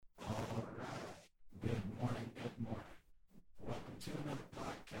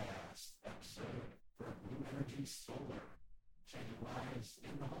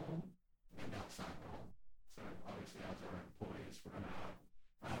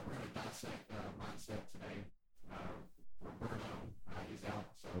mindset today. Roberto, he's out,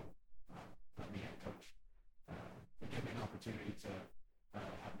 so let me head coach. It gave me an opportunity to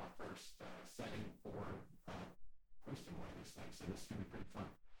have my first setting for hosting one of these things, so this is going to be pretty fun.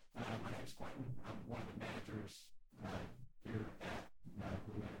 My name's Quentin. I'm one of the managers here at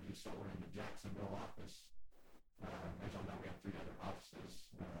Bluenergy Solar in the Jacksonville office. As y'all know, we have 3 other offices.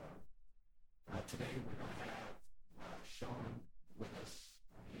 Today we're going to have Sean with us.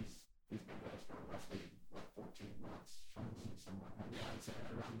 He's been with us for roughly 14 months. Sean's somewhere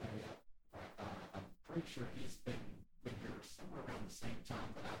around there. Yeah. I'm pretty sure he's been here somewhere around the same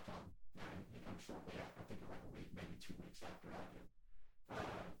time that I've come. I'm shortly after. I think like a week, maybe 2 weeks after I did.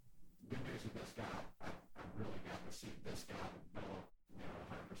 Good news with this guy, I really got to see this guy develop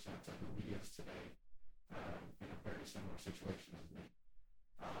 100% to who he is today in a very similar situation as me.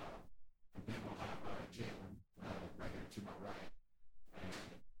 And then we'll have Jalen right here to my right.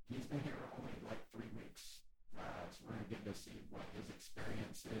 And he's been here only like 3 weeks. So we're going to get to see what his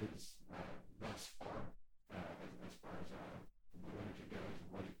experience is thus far, as far as Bluenergy goes, and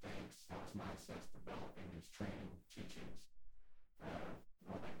what he thinks, how his mindset's developing, his training, teachings,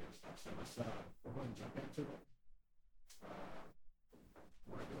 all that good stuff. So we're going to jump into it.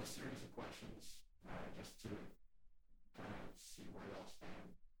 We're going to do a series of questions just to kind of see where y'all stand,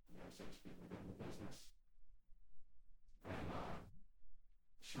 so to speak, within the business. And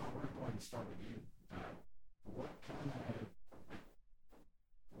Sean, we're going to start with you.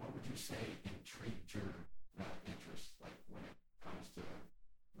 What would you say intrigued your interest, like when it comes to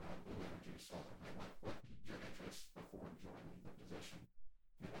Bluenergy Solar? Like what piqued your interest before joining the position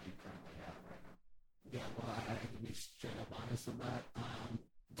that you currently have right now? Yeah, well, I can be straight up honest with that.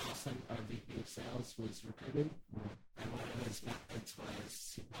 Dawson, our VP of Sales, was recruited, and one of his methods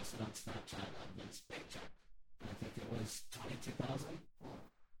was he posted on Snapchat of his paycheck. I think it was $22,000.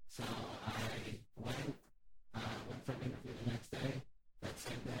 So I went for an interview the next day. That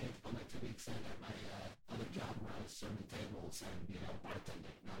same day, only 2 weeks in at my other job where I was serving tables and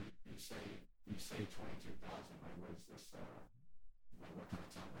bartending. Now you say 22,000. Like, what is this? What kind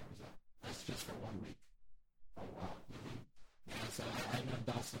of time frame is that? That's just for 1 week. Oh wow. Mm-hmm. Yeah, so I know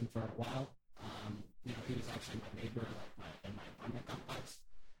Dawson for a while. He was actually my neighbor, in my apartment complex,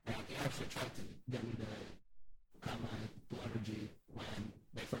 and he actually tried to get me to come on Bluenergy when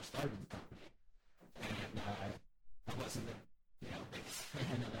they first started the company, and I wasn't a big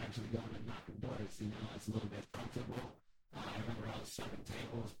fan of actually going and knocking doors. I was a little bit comfortable. I remember I was serving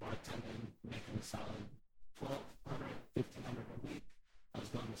tables, bartending, making a solid $1,200, $1,500 a week. I was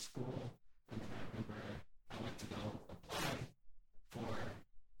going to school, and then I remember I went to go apply for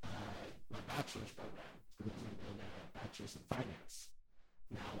my bachelor's program because I was going to go to a bachelor's in finance.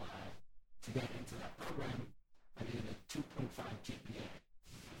 Now, to get into that program, I needed a 2.5 GPA.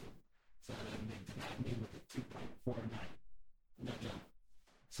 So then they denied me with a 2.49. No joke.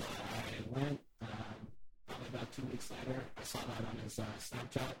 So I went, probably about 2 weeks later, I saw that on his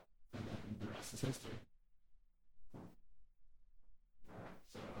Snapchat, and then the rest is history. All right.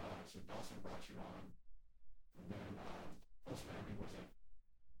 So Dawson brought you on, and then ultimately,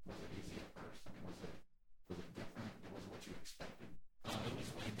 was it easy at first? I mean, was it different? It was what you expected? It was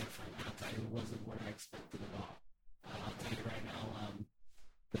way different. I'll tell you, it wasn't what I expected at all. I'll tell you right now,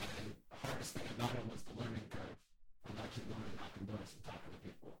 the hardest thing about it was the learning curve. I'm actually going and knocking doors and talking to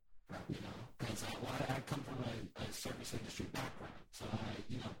people, because I come from a service industry background, so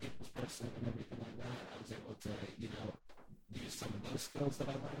people's person and everything like that. I was able to, use some of those skills that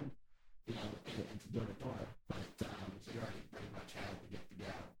I learned, into door to door. But so you already pretty much had to get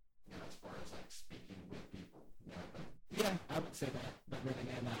together, as far as like speaking with people. Yeah, I would say that. But then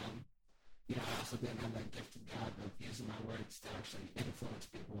again, I also didn't have that gift of God of using my words to actually influence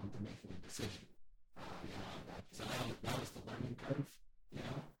people into making a decision. So that was the learning curve.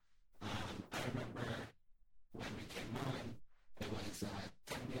 I remember when we came on, it was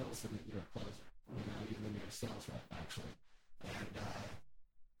 10 deals and then you're a closer. Even you're a sales rep actually. And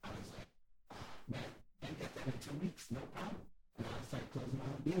I was like, man, I can get that in 2 weeks, no problem. And I started closing my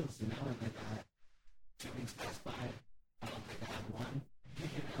own deals, and then 2 weeks passed by. I don't think I had one.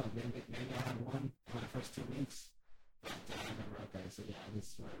 Maybe I had one in my first 2 weeks. But I remember, okay, so yeah,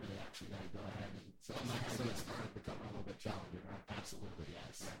 this is where I really actually got to go ahead. And so it started becoming a little bit challenging, right? Absolutely,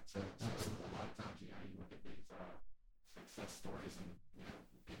 yes. Yeah. So a lot of times, you look at these success stories, and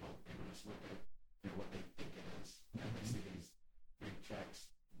people just look at what they think it is. They see these big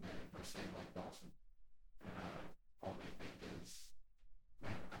checks, per se, like Dawson, and all they think is,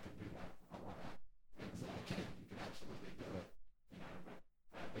 man, I can do that. I want that. And you can absolutely do it.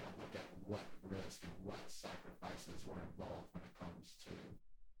 But they don't look at what risk and what sacrifices were involved when it comes to,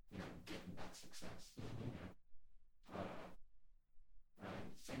 getting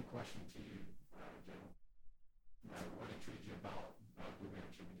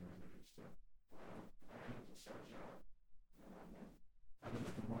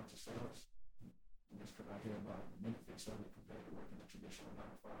hear about benefits of it compared to working a traditional 9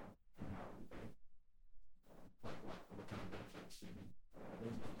 to 5 and how they, what kind of benefits, there's no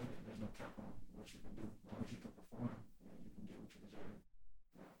limit, there's no cap on what you can do. As long as you can perform, you can get what you deserve.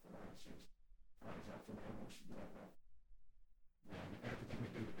 For that, it's just, how does that feel? What should be like that? Yeah, everything we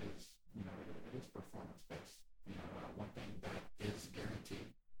do is, it is performance based. One thing that is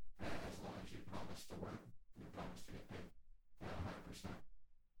guaranteed, as long as you promise to work, you promise to get paid 100%.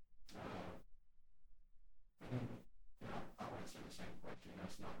 And then, I always say the same question.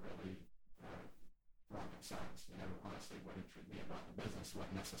 It's not really rocket science. Honestly, what intrigued me about the business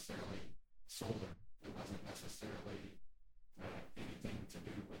wasn't necessarily solar. It wasn't necessarily anything to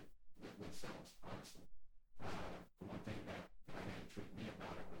do with sales, honestly. The one thing that intrigued me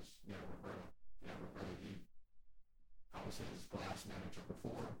about it was, Roberto. Roberto, I was his glass manager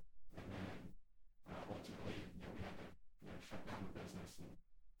before, and then ultimately, we had to shut down the business and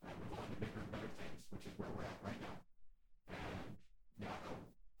move on to bigger and better things, which is where we're at right now. And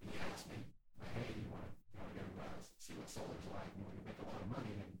he asked me, hey, you want to go see what solar's like? You make a lot of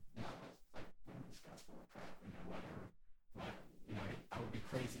money, and I was like, this guy's full of crap, whatever. But I would be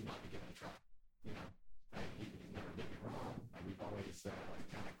crazy not to give it a try. He's never did me wrong. We've always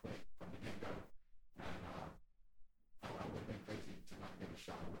kind of clicked from the get-go, and I would have been crazy to not give it a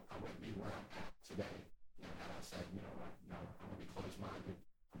shot. I wouldn't be where I'm at today. Had I said, no, I'm going to be closed-minded.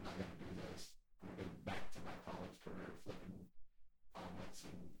 I'm not going to do this. I'm going to go back to my college career, flipping omelets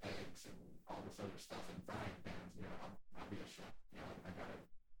and eggs and all this other stuff in frying pans. I'll be a chef. I got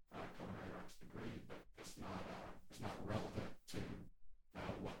a culinary arts degree, but it's not relevant to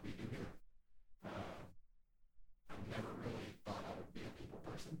what we do here. I've never really thought I would be a people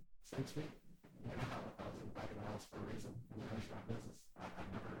person, so to speak. I was in the back of the house for a reason. It's my business.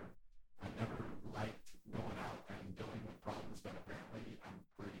 I never liked going out and dealing with problems, but apparently I'm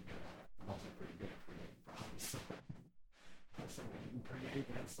pretty good at it. I'm also pretty good at creating problems. So when you can create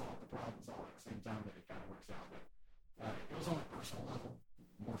and solve the problems all at the same time, that it kind of works out. But it was on a personal level,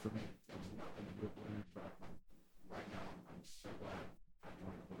 more for me. It was nothing to do with Bluenergy, but right now I'm so glad I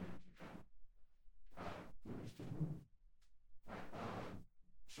joined the Bluenergy family.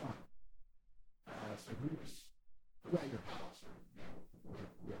 Sean, so who at your house, or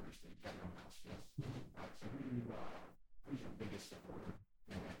whoever you got your own house, yes. So who's your biggest supporter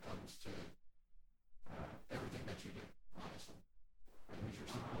when it comes to everything that you do, honestly? Who's your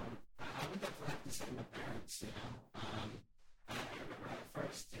supporter? I would definitely have to say my parents. I remember at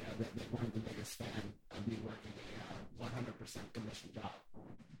first, they weren't the biggest fan of me working a 100% commission job.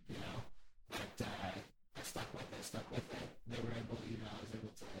 But I stuck with it. They were able, I was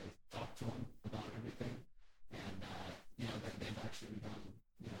able to talk to them about everything. And, they've actually become,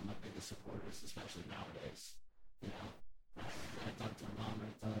 my biggest supporters, especially nowadays. I talk to my mom, I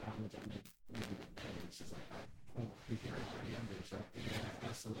tell her how much I make and she's like, You're already ambitious, right? Yeah,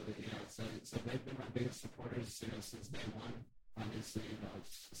 absolutely. So they've been my biggest supporters, since day one. Obviously,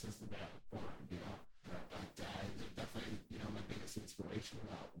 since the day I was born, But they're definitely, my biggest inspiration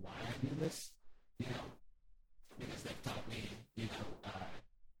about why I do this, because they've taught me,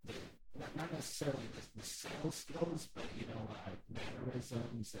 not necessarily the sales skills, but,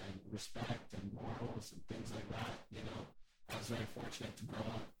 mannerisms and respect and morals and things like that. I was very fortunate to grow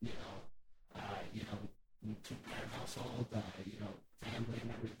up, in a two-parent household, family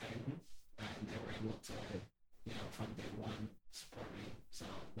and everything, and they were able to, from day one, support me. So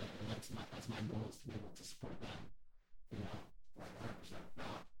that's my goal, is to be able to support them, 100%.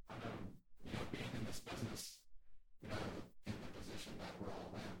 Now, I know, being in this business, in the position that we're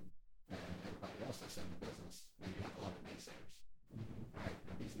all in, and everybody else that's in the business, you have a lot of naysayers, right?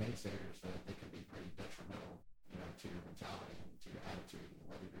 And these naysayers, they can be pretty detrimental, to your mentality and to your attitude, and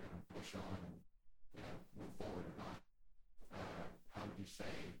whether you're going to push on and, move forward or not. How would you say,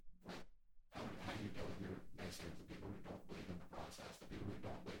 how do you deal with your naysayers, the people who don't believe in the process, the people who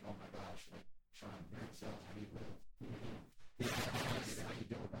don't believe, oh my gosh, Sean, you're in sales, how do you live? How do you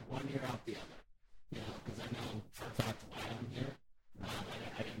deal with that? One year out the other, because I know for a fact why I'm here.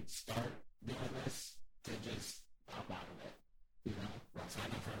 I didn't start doing this to just pop out of it, So I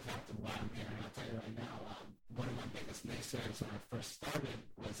know for a fact why I'm here, and I'll tell you right now, one of my biggest naysayers when I first started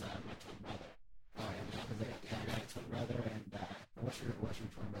was my twin brother. Because I got a twin brother, and what's your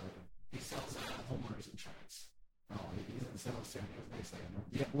twin brother? He sells homeowners insurance. He's in sales too. He was naysaying,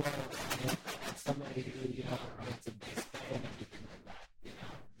 right? Yeah, well, somebody who, gets a base pay and everything like that,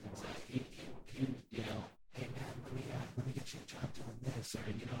 So he hey man, let me get you a job doing this, or,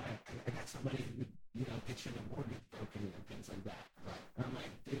 I got somebody who, get you a mortgage broker and things like that. Right. And I'm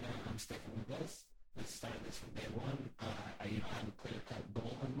like, dude, I'm sticking with this. Let's start this from day one. I have a clear-cut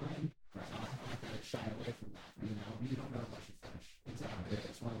goal in mind. Right. So I'm not going to shy away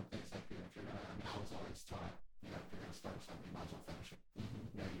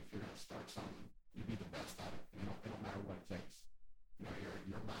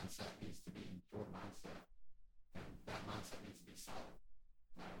be solid.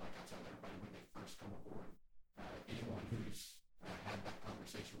 Like I tell everybody when they first come aboard, anyone who's had that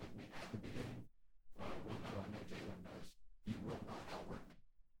conversation with me at the beginning will know, I know Jalen knows, you will not outwork me.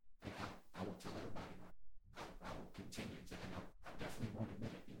 And I will tell everybody that. I will continue to, and I definitely won't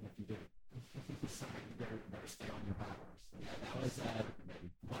admit it, even if you do. So you better stay on your high horse. Yeah, that was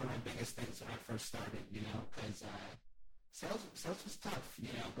one of my biggest things when I first started, because sales was tough,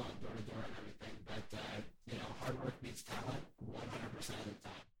 going door to door and everything. But, hard work beats talent 100% of the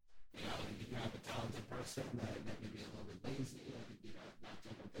time. You can have a talented person that may be a little bit lazy and, not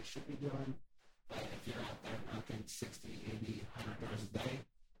doing what they should be doing. But if you're out there knocking 60, 80, 100 doors a day,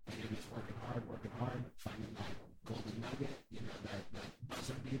 and you're just working hard, finding that golden nugget, that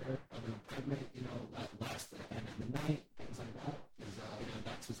buzzer beater of an appointment, that last at the end of the night, things like that, is,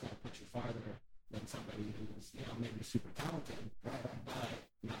 that's what's going to put you farther than somebody who's, maybe super talented, right, but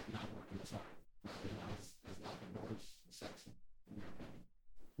not working as hard. Is knocking doors sexy, in your opinion?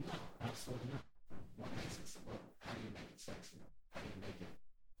 No, absolutely not. What makes it simple? How do you make it sexy? How do you make it,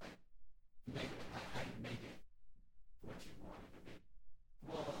 how do you make it what you want it to be?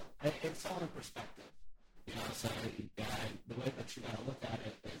 Well, it's all in perspective. So the way that you got to look at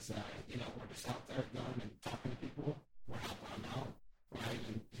it is, we're just out there going and talking to people. We're helping them out. We're not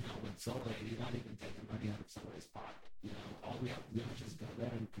even, with Zola, you're not even taking money out of somebody's pocket. All we have to do is just go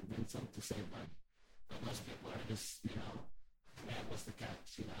there and convince them to save money. But most people are just, man, what's the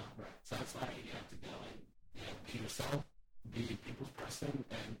catch, Right. So that's why you have to go and, be yourself, be a people's person,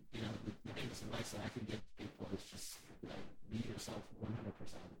 and, the biggest advice that I can give to people is just, be yourself 100%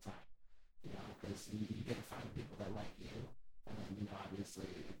 of the time. Because you get to find people that like you, and then, obviously,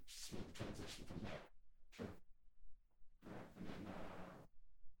 it's smooth transition from there. Sure. Right. And then,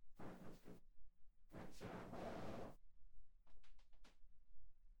 that's good. Right, so,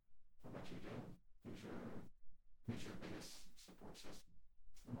 what about you, Jalen? Who's your biggest support system?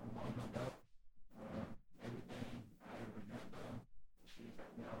 My mom, no doubt. Everything I ever got done, she's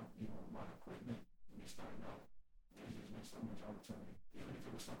like, even my equipment, when you starting out, it gives me so much opportunity. Even if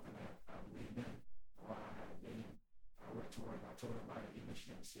it was something that I believed in, or I had a vision, I worked toward it, I told her about it, even if she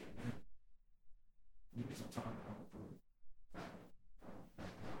didn't see it then. Give me some time to help improve. I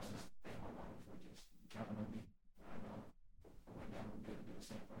was just thank my mom for just counting on me. I know I went down and did the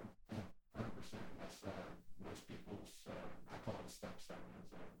same thing. 100%. That's most people's, I call it a step 7.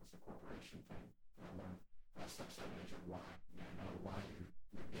 It's a corporation thing. Step 7 is your why. Why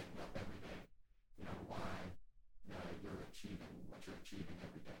you're getting up every day. Why you're achieving what you're achieving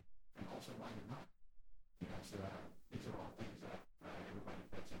every day. And also why you're not. So these are all things that everybody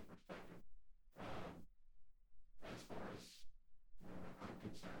puts in perspective. As far as I'm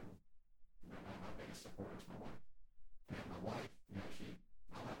concerned, my biggest support is my wife. And my wife,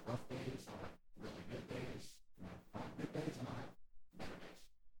 I'll have rough days, I'll have really good days, I'll have good days and I'll have better days.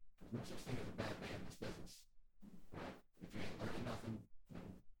 There's no such thing as a bad day in this business. Right? If you ain't learning nothing,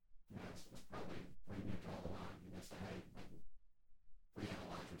 then it's probably where you need to draw the line. You need to say, hey,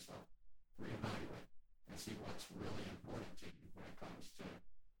 reanalyze yourself, reevaluate, and see what's really important to you when it comes to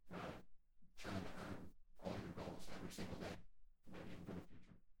trying to earn all your goals every single day, maybe even for the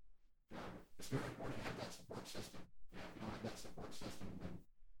future. It's very important to have that support system. If you don't have that support system, then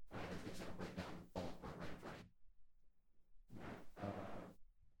everything's going to break down and fall apart right in front of you.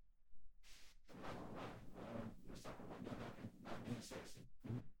 Just talking about not being sexy.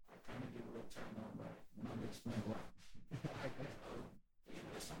 I kind of get a little turned on by it. And I'm going to explain why. Even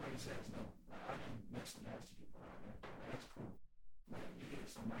if somebody says no, I can make some nasty people out there. That's cool. But you get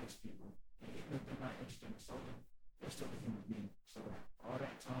some nice people, and even if they're not interested in soda, they're still a human being. So all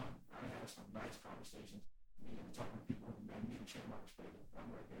that time, I had some nice conversations. Me and talking to people, and me and change my perspective. I'm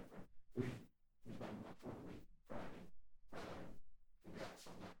right there for 3. He's about my 4th week, Friday. Congrats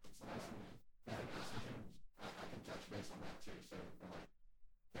on that. It's nice of you. I can touch base on that too. So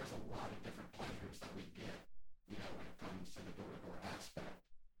there's a lot of different pleasures that we get, when it comes to the door-to-door aspect.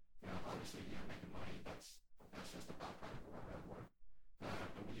 Obviously, making money, that's just a byproduct of our hard work.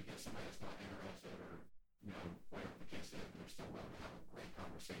 But when you get somebody that's not interested or, whatever the case is, they're still willing to have a great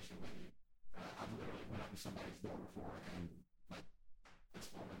conversation with you. I've literally went up to somebody's door before and, this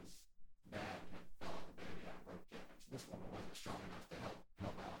woman's dad fell off the baby out of broke it. This woman wasn't strong enough to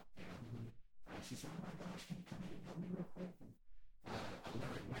help out, And she said, oh my gosh, can you come in and help me real quick? And I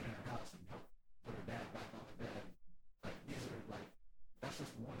literally went in her house and helped put her dad back on the bed. These are that's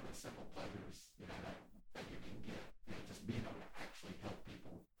just one of the simple pleasures, that you can get. Just being able to actually help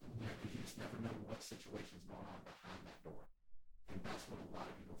people. Because you just never know what situation's going on behind that door. And that's what a lot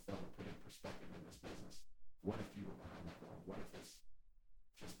of people fail to put in perspective in this business. What if you were behind that door? What if it's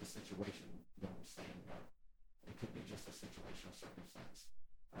just the situation, saying no? It could be just a situational circumstance.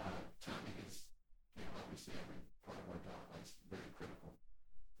 Timing is, obviously every part of our job is very critical.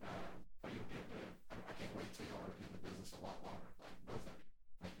 But you'll be able to, I can't wait till y'all are in the business a lot longer, like both of you.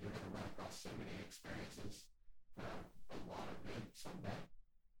 Like you're going to run across so many experiences, a lot of good, some bad,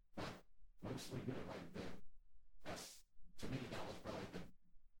 but mostly good. Like to me, that was probably the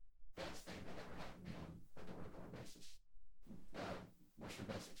best thing that ever happened to me on a door-to-door basis. What's your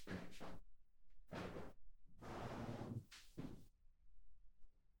best experience, Sean?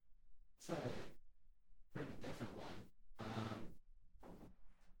 It's a pretty different one.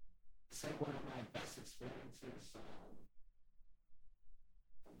 Say one of my best experiences.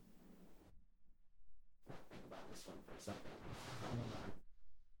 Think about this one for a second. Hold on.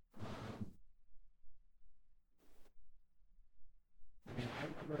 I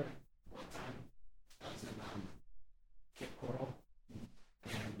remember one time I was in Cape Coral,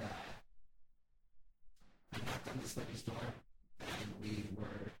 and I knocked on this lady's door, and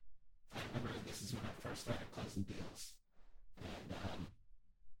I remember this is when I first started closing deals, and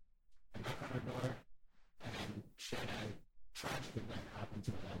I knocked on her door, and she had a tragic event happen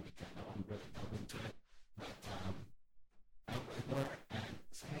to her that weekend. I won't really delve into it, but I opened the door and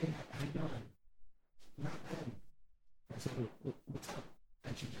said, "Hey, how you doing?" "Not good." I said, "What's up?"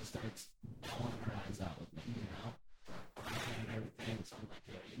 And she just starts bawling her eyes out with me, crying and everything. So I'm like,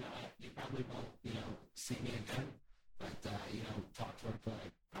 "Yeah, you probably won't, see me again." But, talked to her for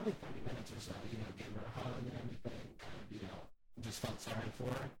like probably 30 minutes or so, gave her a hug and everything, kind of, just felt sorry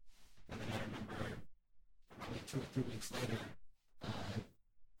for her. And then I remember probably 2 or 3 weeks later,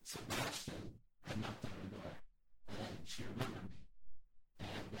 Sebastian had knocked on her door, and then she remembered me.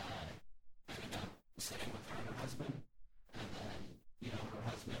 And I ended up sitting with her and her husband, and then, her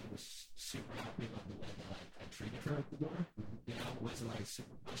husband was super happy about the way that I treated her at the door. It wasn't like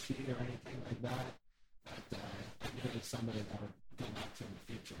super pushy or anything like that. But I knew it was somebody that would go back to in the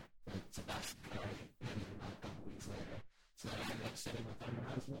future. But Sebastian already ended it a couple weeks later. So I ended up sitting with her and her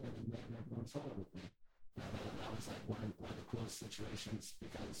husband and making everyone solo with me. That was like one of the coolest situations,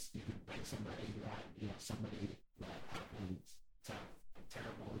 because you could bring somebody who had, somebody that happened to have a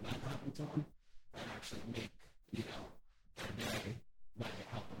terrible event happen to them, and actually make, their day by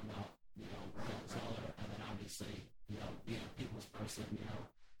helping them out, real seller, and then obviously, being a people's person,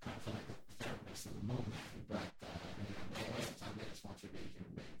 kind of feel like a therapist in the moment, but most of the time they just want you to be a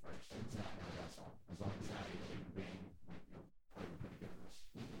human being first. Exactly, that's all. As long as you're a human being, you'll probably be pretty good at this.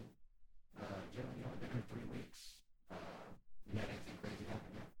 Generally, you only been here 3 weeks. You had anything crazy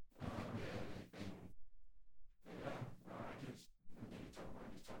happen yet?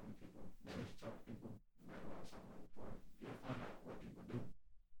 Talking to people. Never talk to people. Never lost something before. You'll find out what people do.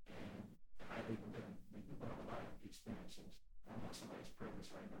 And I even didn't. People have a lot of experiences. I'm on somebody's purpose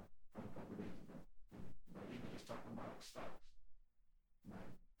right now from a couple of days ago. But even just talking about stocks.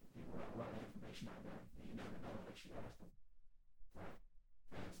 Right? People have a lot of information out there, and you never know what you ask them. Right?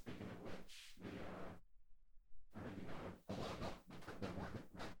 And speaking of which, I heard you know a lot about the crypto market,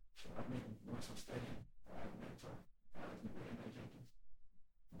 right? So I've been doing some studying. I have a mentor. His name is Jenkins.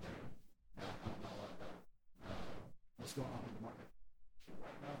 I don't know a lot about what's going on in the market. So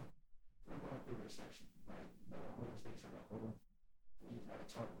right now, we're going through a recession. Right? The whole states are over. We had a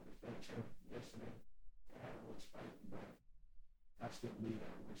talk with the Fed chair yesterday. They had a little spike, but I still believe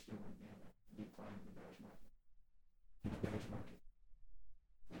that we're still in a decline in the bearish market. In the bearish market.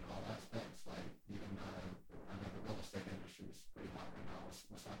 In all aspects, like even I know the real estate industry is pretty hot right now.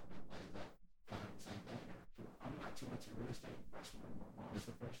 What's happening? Like, is that kind of the same thing? I'm not too much in real estate. That's what I'm more Just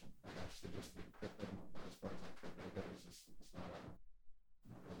the person. Like actually just the crypto, as far as like crypto goes, it's not really,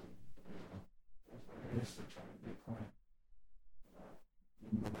 It is to try to Bitcoin. You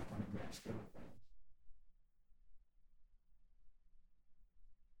move up on the grand scale of things.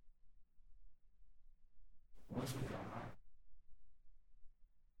 Once we got high,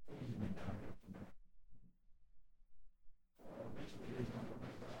 things have been downhill from there. Eventually, it is going to go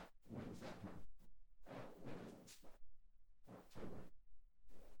back up. When was that from? October.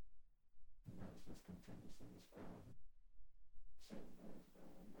 And that's just continuously just falling. Same thing.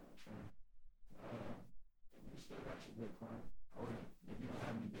 Trend. If you still got your Bitcoin, or if you don't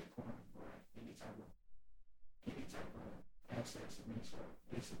have any Bitcoin or any type of assets of any sort,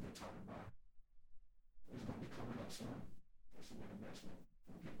 this is the time to buy. It's going to be coming up soon. This is an investment.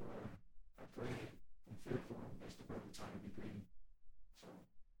 When people are afraid and fearful, it's the perfect time to be greedy. So,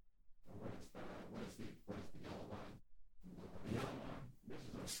 what is the yellow line? The yellow line, this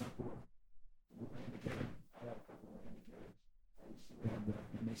is a simple moving indicator. I have a couple of indicators. We have the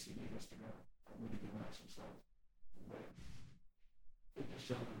MACD histogram. I'm really giving out some stuff. But it just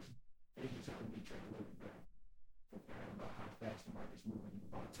shows me trade a little bit better. Comparing market's moving in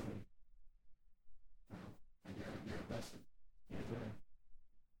volatility. And you're invested. You're there.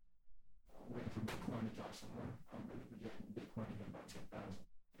 I'm waiting for Bitcoin to drop some more. I'm really projecting Bitcoin to get about 10,000.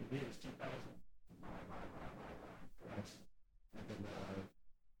 If it is 10,000, my. That's, and then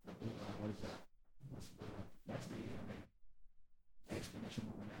the blue line, what is that? What's the blue line? That's the exponential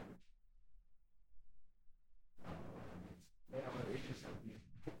moving average. I don't know what that means. Yeah, it just helped me.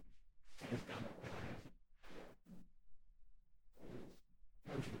 It's kind of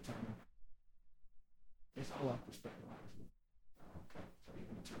helps you determine. It's all off perspective, honestly. Okay, so you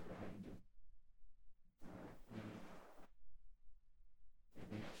can interpret how you do.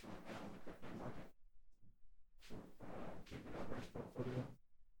 Anything else you want to add on the crypto market? Sure. Keep it diverse portfolio.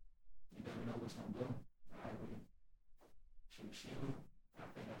 You never know what's going to go. I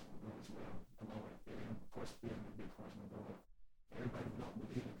think that's going to go as well. Along with Ethereum, of course, Ethereum and Bitcoin's going to go up. Everybody who don't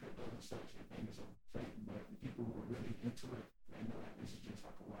believe in crypto and such, they think it's a fake, but the people who are really into it, they know that this is just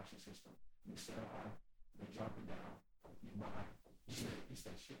like a watching system. You sell high, they drop it down, you buy, you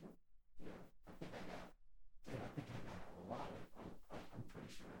say shit. Yeah, I think I got a lot of it. I'm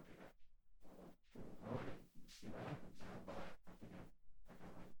pretty sure I did that. See what happens. I'll buy it. I think I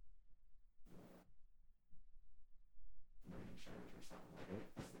got like million shares or something like that.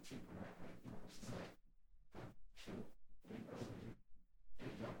 That's the cheaper, right? Like, it's just like, shoot, it's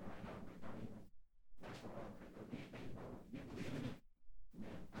jumping right now, but not even. That's what I'm crypto. You believe in it?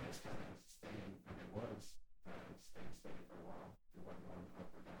 Man, I just kind of staying, and it was staying steady for a while. It wasn't going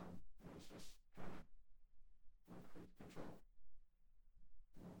up or down. It was just kind of cruise control.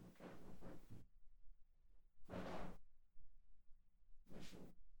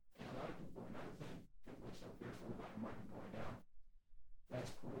 And a lot of people, another thing, people are so fearful about the market going down. That's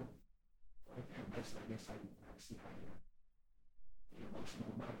cool. But if you're invested, I guess I see how you're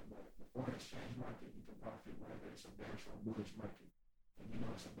emotional about it. But the foreign exchange market, you can profit whether it's a bearish or bullish market. And you know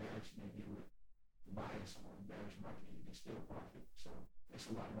it's a bearish, then you would buy some on a bearish market and you can still profit. So there's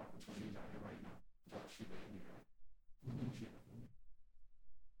a lot of opportunities out here right now. Drop shit in here. Shit.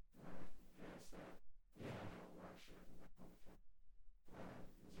 Yeah, I know a lot of shit.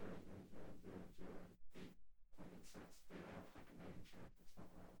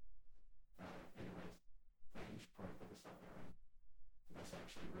 Anyways, you should probably put this up there. That's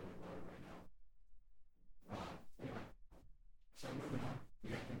actually really low right now. Anyway, so moving on. You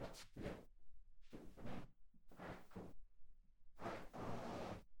got anything else? Yeah. Alright, cool. Alright,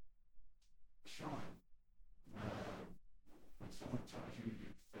 Sean, when someone tells you you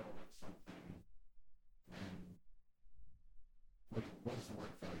failed at something, and what does the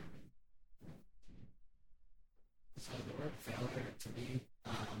word failure mean? So the word failure to me,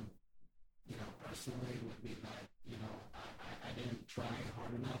 personally would be that, I didn't try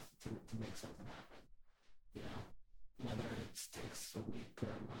hard enough to make something happen. Whether it takes a week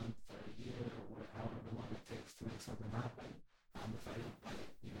or a month or a year or however long it takes to make something happen, if I didn't put,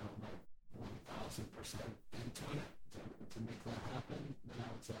 like 1,000% into it to make that happen, then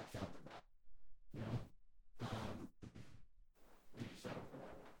I would say I failed at that. Did you settle for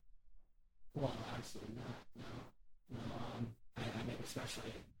that? Well, absolutely not. No. I mean,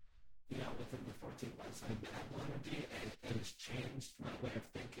 especially, within the 14 months I've been at Bluenergy, it has changed my way of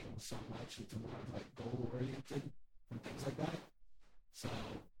thinking so much into more of like goal-oriented and things like that. So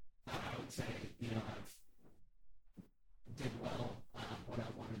I would say, I've did well what I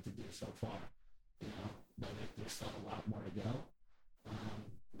wanted to do so far. But there's still a lot more to go.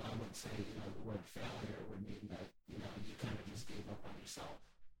 I would say, the word failure would mean that, you kind of just gave up on yourself.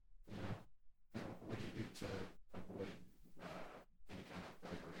 What do you do to avoid any kind of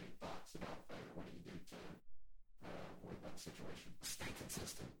failure or any thoughts about failure? What do you do to avoid that situation? Stay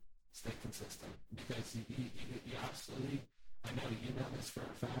consistent. Because you absolutely, I know you know this for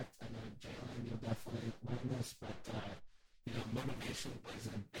a fact. I know, Jalen, you'll definitely learn this, but, motivation plays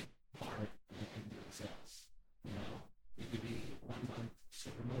a big part in doing sales. You could be 1 month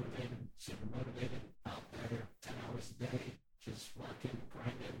super motivated, out there 10 hours a day, just working,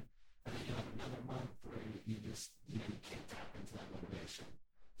 grinding, and then you have another month where you just, you can't tap into that motivation.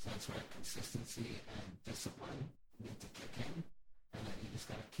 So that's where consistency and discipline need to kick in, and then you just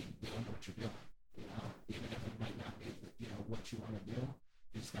got to keep doing what you're doing. Even if it might not be, what you want to do,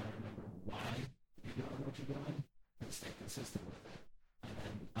 you just got to remember why you're doing what you're doing and stay consistent with it. And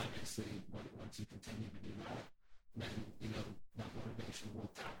then obviously, once you continue to do that, then, that motivation will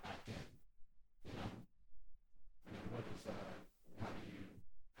tap back in. And what is, how do you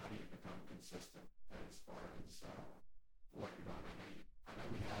become consistent as far as what you're doing? I know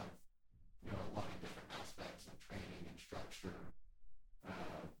we have, a lot of different aspects of training and structure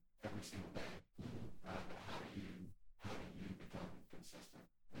every single day. But how do you become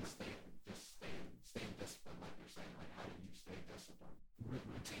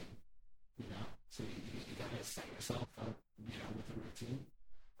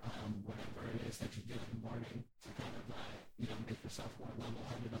practice that you do in the morning to kind of, make yourself more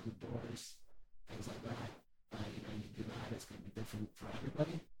level-headed on the doors, things like that. You do that. It's going to be different for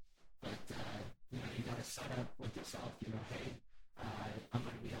everybody. But, you got to set up with yourself, hey, I'm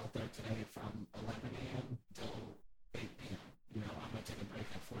going to be out there today from 11 a.m. till 8 p.m. I'm going to take a break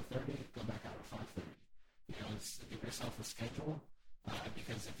at 4:30, go back out at 5:30. Give yourself a schedule,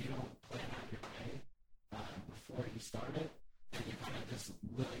 because if you don't plan out your day before you start it, then you kind of just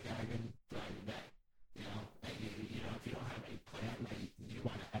lillygagging throughout your day. And if you don't have any plan that you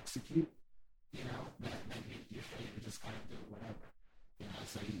want to execute, then you just kind of do whatever.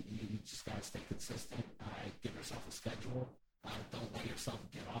 So you just got to stay consistent. Give yourself a schedule. Don't let yourself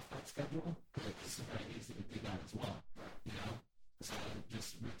get off that schedule, because it's very easy to do that as well. So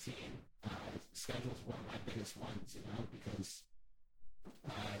just routine. Schedule's one of my biggest ones, because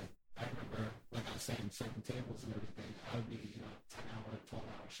I remember, like I was saying, certain tables and everything, I would be, 10-hour,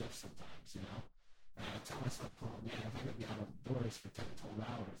 12-hour shifts sometimes, and I tell myself, oh man, if I'm going to be out of the doors for 10 to 12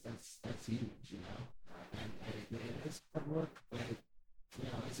 hours, that's huge, and it is hard work, but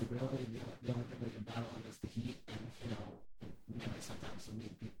is it really the only thing that you're battling is the heat, and maybe sometimes you'll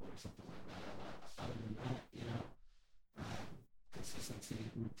meet people or something like that. Other than that, consistency,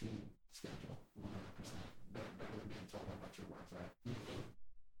 routine, schedule, 100%. Better than being told how much you're worth, right? Mm-hmm.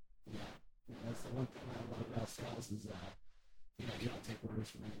 Yeah, that's the one thing I love about sales is that, you don't take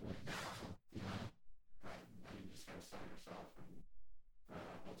orders from anyone. Right. You just got to sell yourself, and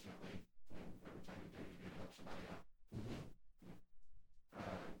ultimately, every time you do, you can help somebody out. Mm-hmm.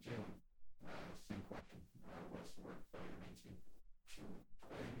 Jalen, same question. What's the word failure mean to you?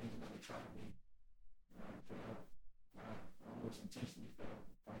 Failure means another try to me. Almost intentionally fail.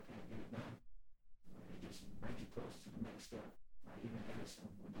 I can't get it done. It just brings you close to the next step. Even Edison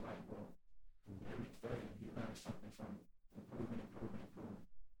with the light bulb. Every failure, he learns something from improvement.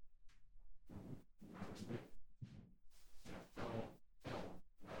 Obviously, fail.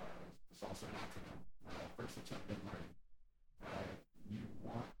 It's also an acronym. First attempt in learning. You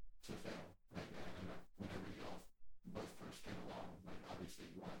want to fail. Whenever you all both first came along, obviously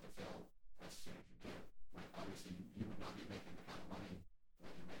you wanted to fail as soon as you can. Obviously you would not be making the kind of money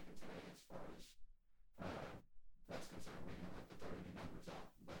that you're making today as far as that's concerned. We don't have to throw any numbers out,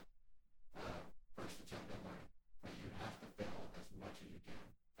 but first attempt in learning. You have to fail as much as you can.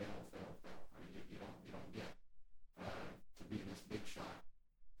 Fail. You don't get to be this big shot.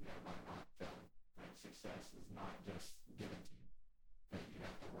 By not failing. Success is not just given to you. You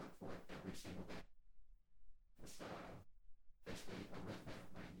have to work for it every single day. It's basically a red thing.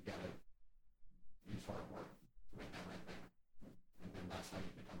 You got to use hard work to make that red thing. And then that's how you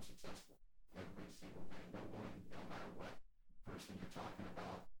become successful. Every single day. No matter what person you're talking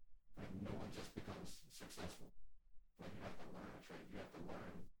about, no one just becomes successful. You have to learn a trade. You have to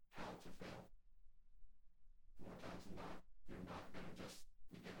learn how to fail. More times than not, you're not going to just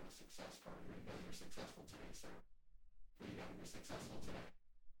be given a success card. You're successful today, sir. But you got to be successful today.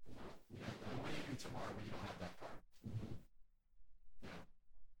 What do you do tomorrow when you don't have that card? Mm-hmm.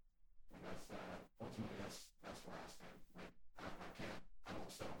 And that's ultimately that's where I stand. I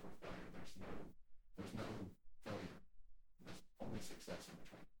don't settle for failure. There's no failure. There's only success in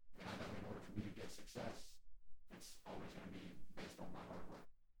between. And I know in order for me to get success, it's always going to be based on my hard work.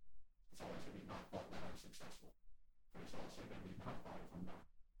 It's always going to be my fault that I'm successful. But it's also going to be my fault if I'm not.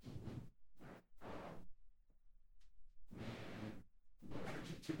 Mm-hmm.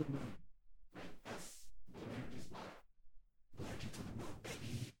 Bluenergy to the moon. That's Bluenergy's life. Bluenergy to the moon,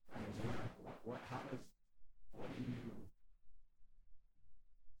 baby.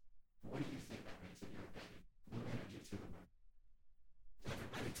 What do you think that means in your opinion? Bluenergy to the moon.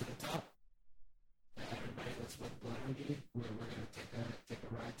 Everybody to the top. Everybody that's with Bluenergy, we're going to take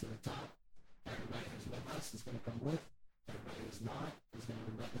a ride to the top. Everybody who's with us is going to come with. Everybody who's not is going to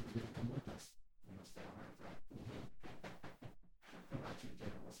regret that they're going to come with us. You must stay on earth, right? Mm-hmm. How about you,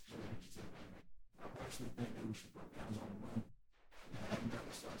 Jalen? What's Bluenergy to the moon? I personally think that we should put guns on the moon. That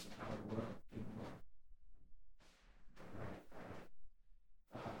never starts in how the world even more.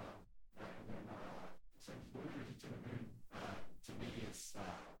 So Bluenergy to the moon, to me, it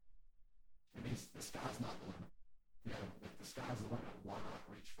means the sky's not the limit. If the sky's the limit, why not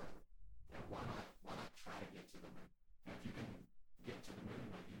reach further? Why not try to get to the moon? If you can get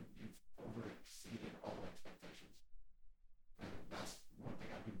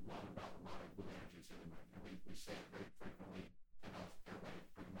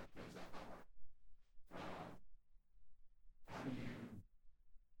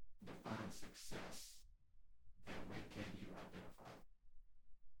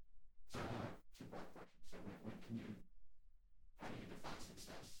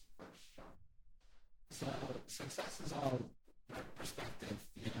success is all perspective,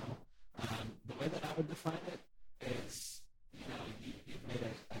 you know. The way that I would define it is, you know, you've made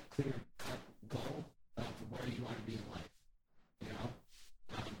a clear-cut goal of where you want to be in life, you know.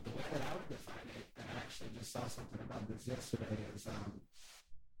 The way that I would define it, and I actually just saw something about this yesterday, is,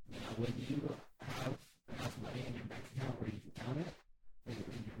 you know, when you have enough money in your bank account where you can count it, then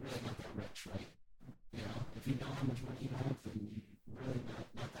you're really not that rich, right? You know, if you know how much money you have, then you're really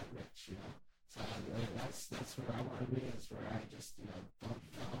not that rich, you know. So that's where I want to be. Is where I just, you know, don't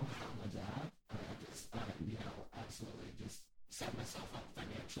know how much I have. I just, you know, absolutely just set myself up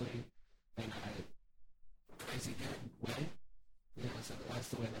financially in a crazy good way. You know, so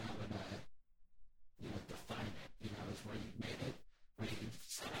that's the way that I would, you know, define it. You know, is where you've made it, where you've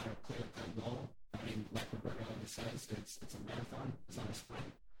set out a clear-cut goal. I mean, like Roberto always says, it's a marathon. It's not a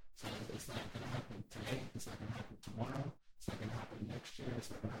sprint. So it's not going to happen today. It's not going to happen tomorrow. It's not going to happen next year. It's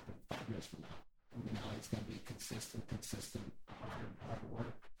not going to happen 5 years from now. You know, it's going to be consistent, hard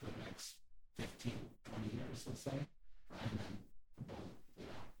work for the next 15, 20 years, let's say. And then, boom, you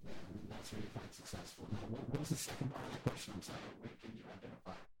know, and that's where you find successful. Now, what was the second part of the question? I'm sorry. Where can you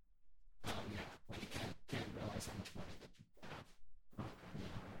identify? Yeah, when you can't realize how much money that you have. Okay.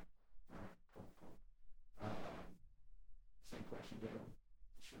 Cool. Same question, Joe.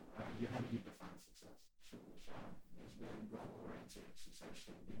 How do you define success? It's very goal-oriented. Success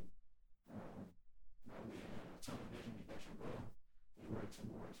should be, we have television, you got your goal, you work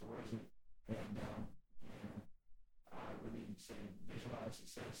towards it, and I really say visualize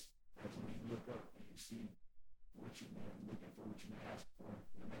success as when you look up and you see what you've been looking for, what you've been asking for,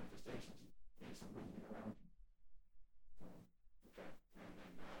 the manifestations, it's really around you. Okay, and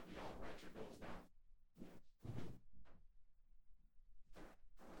then you all write your goals down.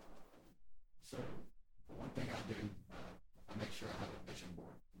 So, one thing I do, I make sure I have a vision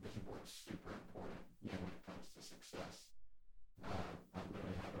board. Vision board is super important, you know, when it comes to success. I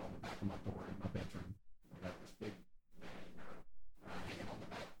literally have it on the back of my door in my bedroom. I got this big mirror hanging on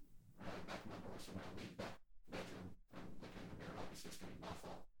the back of my door. So when I leave that bedroom, I'm looking in the mirror. Obviously, it's going to be my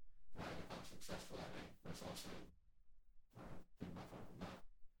fault if I'm successful that day. That's also my fault or not.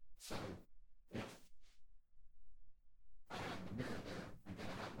 So if I have the mirror there, I'm going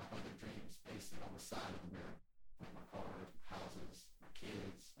to have my other dreams pasted on the side of the mirror, like my cars, houses, my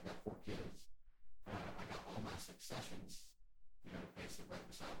kids. I got 4 kids. I got all my successions, you know, pasted right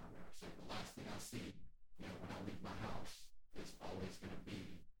beside my mirror. So the last thing I see, you know, when I leave my house is always going to be,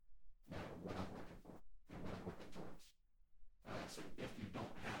 you know, what I'm working for and what I'm working towards. So if you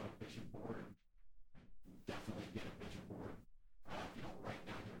don't have a vision board, definitely get a vision board. If you don't write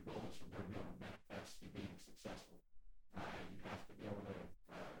down your goals, you'll never be able to manifest you being successful. You have to be able to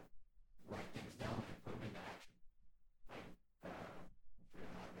write things down and put them into action. Like,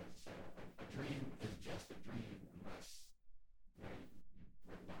 a dream is just a dream unless, you know, you've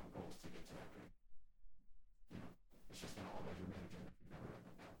written down goals to get to that dream. You know, it's just going to always remain a dream if you never write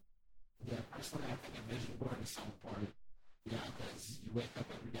them down. Yeah, personally, I think a vision board is so important. You know, because you wake up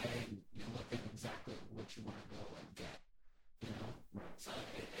every day and you look at exactly what you want to go and get. You know, right. So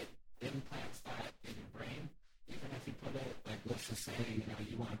it implants that in your brain. Even if you put it, like, let's just say, you know,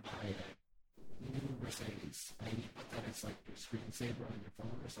 you want to buy a new Mercedes, and you put that as like your screensaver on your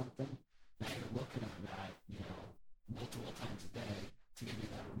phone or something. Now you're looking at that, you know, multiple times a day to give you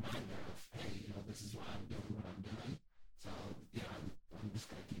that reminder of, hey, you know, this is why I'm doing what I'm doing. So, you know, I'm just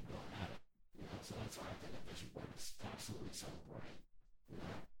going to keep going at it. You know, so that's why I think a vision board is absolutely so important. You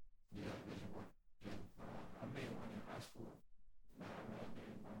know, Yeah, vision board. Yeah. I made one in high school. I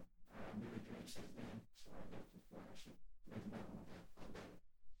made one. I made a dream since then, so I definitely feel I should make another one.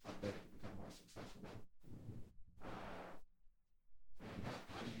 I bet it become more successful. And how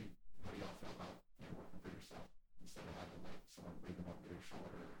do y'all feel about, you know, working for yourself instead of having like someone breathing over your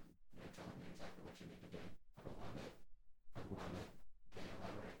shoulder and, you know, telling you exactly what you need to do? I love it. Can you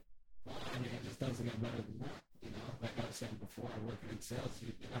elaborate? well, I mean, it just doesn't get better than that. You know, like I was saying before, working in sales,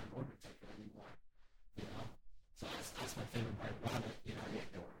 you're not an order taker anymore. You know, so that's my favorite part about it. You know,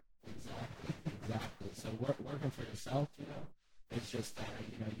 exactly. So working for yourself, you know, it's just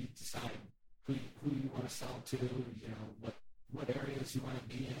you know, you decide who you want to sell to, you know, what areas you want to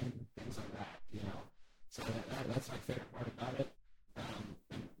be in, things like that, you know. So that's my favorite part about it. And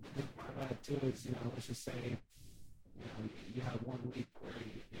the big part about it too is, you know, let's just say, you know, you have 1 week where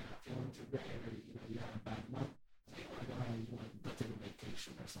you're not feeling too great, or, you know, you have a bad month, so you want to go ahead and you want to take a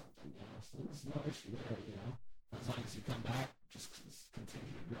vacation or something, you know. So there's no issue there, you know. As long as you come back, just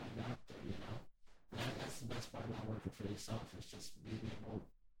continue to grind out there, you know. And that's the best part about working for yourself, is just being able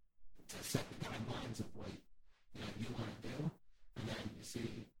to set the guidelines of what, you know, you want to do, and then you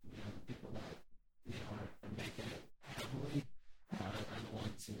see, you know, the people that, you know, are making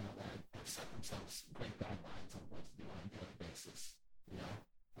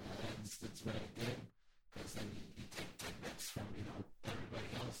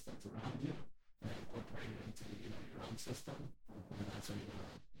system, and that's what you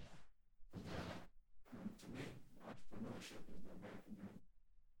want. Yeah. To me, entrepreneurship is the American dream.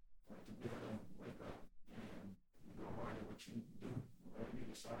 Like to be able to wake up and go hard at what you do, whatever you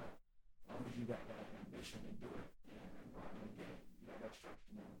decide. As long as you got that ambition to do it and go out and get it, you got that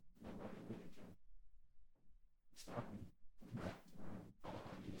structure now. Nobody really can stop me. Right.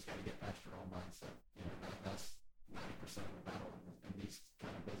 You just got to get past your own mindset. You know, that's 90% of the battle in these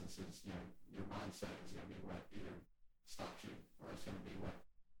kind of businesses. You know, your mindset is going to be what either stops you or it's going to be what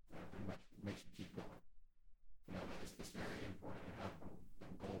pretty much makes you keep going. You know, it's very important to have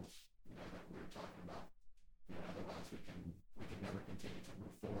them goals, you know, that we were talking about. You know, otherwise we can never continue to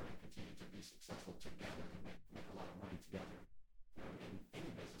move forward and continue to be successful together and make a lot of money together. You know, in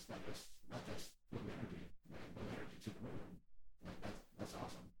any business, not just Bluenergy, Bluenergy to the moon. Like that's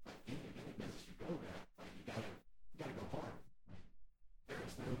awesome. Like any business you go at, like you gotta go hard. Like, there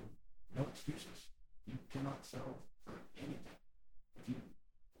is no excuses. You cannot sell for anything. If you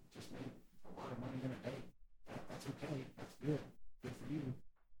just made a lot of money in a day, that's okay. That's good. Good for you.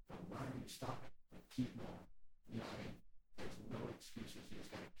 But why are you stopping? Like keep going. You know what I mean? There's no excuses. You just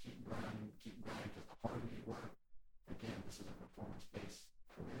gotta keep grinding because the harder you work, again, this is a performance-based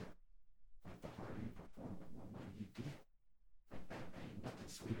career. Like the harder you perform, the more money you get. Like that ain't nothing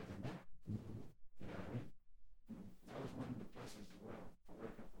sweeter than that. You know what I mean? That was one of the places as well for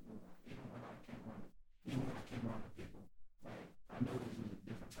working for me. Even when I came on with people, like I noticed it was a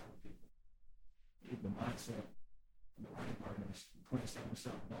different type of people. The mindset, the running partners, 27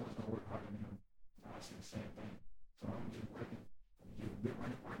 himself, no one's gonna work harder than him. I see the same thing. So I'm just working. You get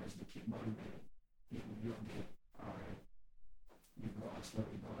running partners to keep motivated. You'll get, all right, you go out slow.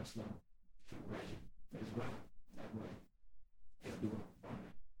 Keep ready. As well. That way. He'll do it for me.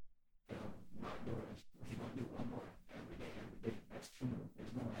 He'll knock doors. He's gonna do one more every day. That's true.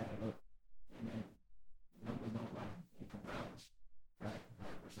 It's gonna add up. And then numbers don't lie. It compounds. Right,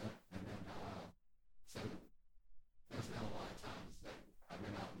 100%. And then, so there's been a lot of times that I've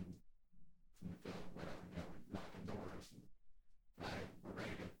been out in the field, whatever, you know, knocking doors, and we're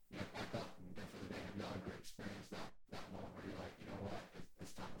ready to pack up and go for the day. And you ever experience that moment where you're like, you know what,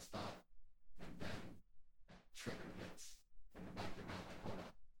 it's time to stop, and then that trigger hits in the back of your mind, like, hold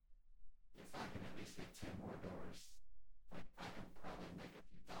up, if I can at least get 10 more doors, like I can probably make a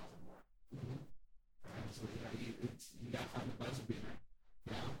few thousand more. Absolutely. You got to find the buzzer beater.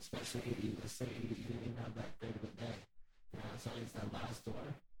 You know, especially let's say you didn't have that great of a day. You know, it's always that last door.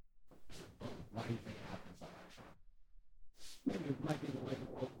 Why do you think it happens on that front? Maybe it might be the way the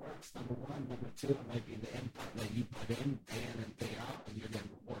world works, number one. Number two, it might be the input that you put in and day out, and you're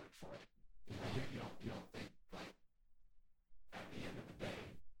getting rewarded for it. You know, you don't think, like, at the end of the day,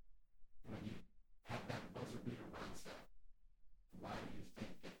 when you have that buzzer beater mindset, why do you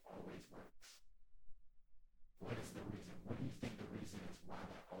think it always works? What is the reason? What do you think the reason is why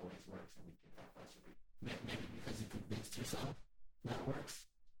that always works and we get that buzzer beater? Maybe because you convinced yourself that it works.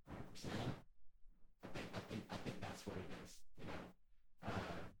 100%. Yeah. I think that's what it is. You know,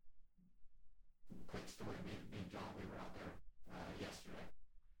 quick story. Me and John, we were out there yesterday,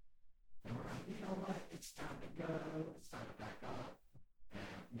 and we're like, you know what? It's time to go. It's time to back up.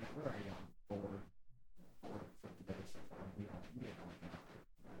 And you know, we're already on four for the day so far. We had only been out there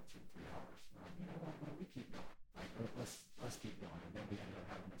 2-3 hours. You know what? Man, we keep going. Like let's keep going. And then we ended up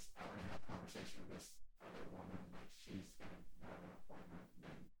having this hour-and-a-half conversation with this other woman. Like she's gonna have an appointment. And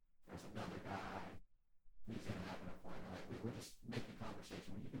then there's another guy. He's gonna have an appointment. Like we're just making conversation.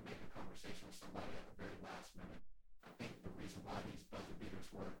 When you can make a conversation with somebody at the very last minute, I think the reason why these buzzer beaters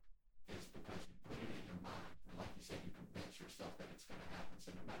work is because you put it in your mind, and like you said, you convince yourself that it's gonna happen.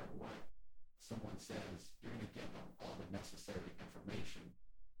 So no matter what someone says, you're gonna give them all the necessary information.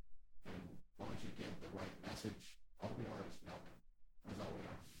 And as long as you give the right message, all we are is Melvin. That's all we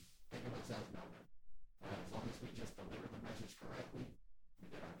are. Think of us as Melvin. As long as we just deliver the message correctly, we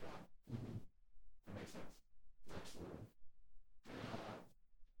did our job. That makes sense. Absolutely.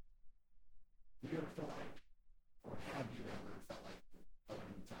 Do you ever feel like, or have you ever felt like filling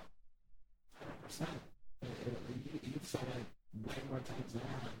in the top? 100%. You've said it way more times than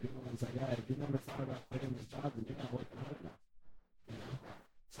I have. People are like, yeah, if you never thought about quitting this job, then you're not working hard enough. You know?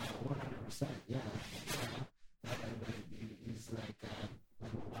 So 100%, yeah. He's like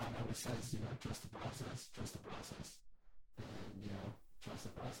Juan always says, you know, trust the process. And, you know, trust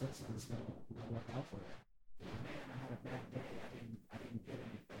the process and it's gonna work out for you. Yeah, man, I had a bad day. I didn't get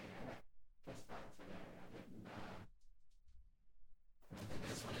anything. I just thought today. I didn't.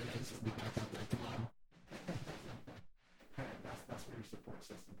 That's what it is. We'll be back out there tomorrow. That's where your support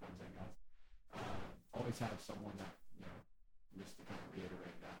system comes in, guys. Always have someone that, you know, just to kind of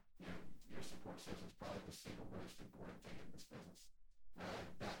reiterate that, you know, your support system is probably the single most important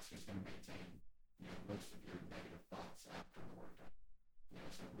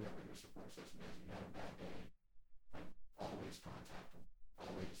support system is. You have a bad day, like always contact them.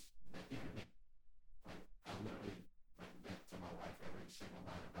 Always, even me. Like I literally like vent to my wife every single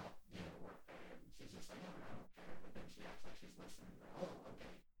night about work day, and she's just like, oh, I don't care. But then she acts like she's listening. Like, oh,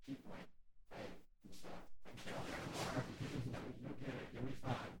 okay, keep going. Hey, you suck. Like, you'll get it. You'll be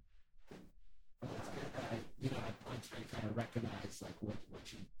fine. Well, it's good that at points where you kind of recognize like what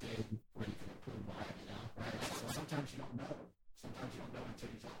you did, where you can improve on, Right. So sometimes you don't know. Sometimes you don't know until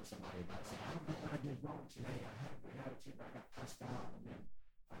you talk to somebody about it. Say, I don't know what I did wrong today. I had a good attitude, but I got cussed out, and then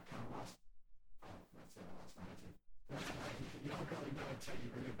I kind of lost. Oh, that's it. I lost my attitude. You don't really know until you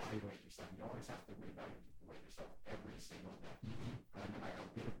reevaluate yourself. You always have to reevaluate yourself every single day. No matter how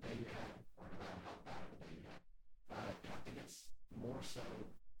good a day you had, or no matter how bad of a day you had. I think it's more so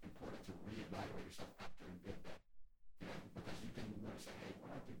important to reevaluate yourself after a good day. Because you can say, hey, what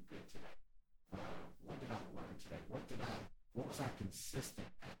did I do good today? What did I learn today? What was I consistent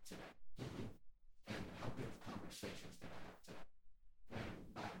at today? And how good of conversations did I have today?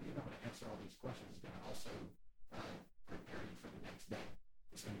 And by being able to answer all these questions is going to also prepare you for the next day.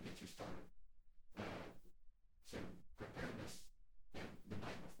 It's going to get you started. So preparedness, the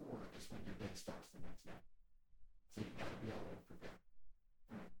night before is when your day starts the next day. So you got to be able to prepare.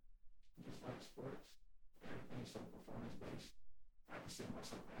 Just like sports, everything's so performance-based. I consider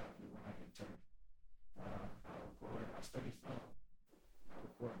myself a athlete when I get turned. I study film. I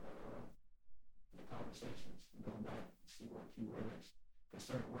record the conversations, go back, see what keywords, because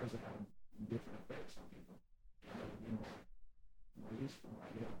certain words that have different effects on people. More useful,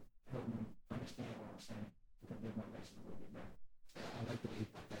 help me understand what I'm saying, because then my lesson a little bit better. I like the way you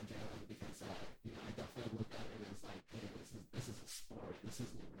put that, Jalen, because I definitely look at it as like, hey, this is a sport. This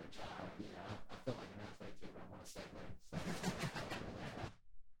isn't even a job. I feel like an athlete too, but I want to segue.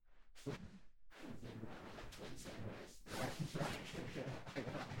 So, twin segues. I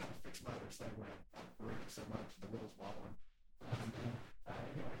gotta fix my other segue. I'm reading so much, the wheels wobbling.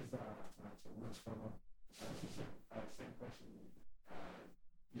 So wheels fell off. Same question.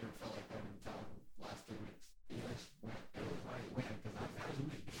 You ever felt like that in town last 2 weeks? Yes. It was like when, because I was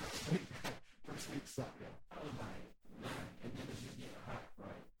weak. First week sucked. I was like, man, and then it's just getting hot,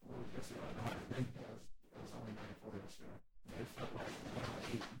 right? Well, it was really hot. It was only 94 yesterday. It felt like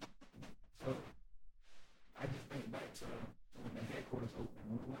 108. So I just think back to when the headquarters opened.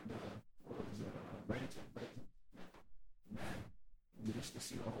 We went to, Bradenton. Man, just to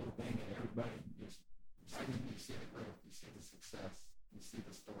see the whole thing and everybody, you see the growth, you see the success, you see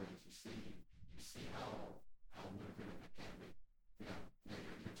the stories, you see how lucrative it can be.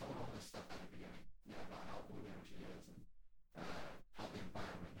 You're told all this stuff at the beginning, about how Bluenergy is and how the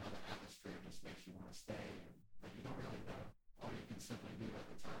environment, how the atmosphere just makes you want to stay, but you don't really know. All you can simply do at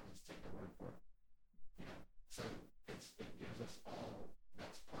the time is take the word for it. So it gives us all,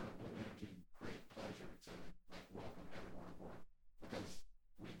 that's part of Bluenergy, great pleasure to welcome everyone aboard, because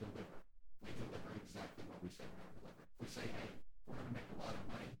we deliver exactly what we say we're going to deliver. We say, hey, we're going to make a lot of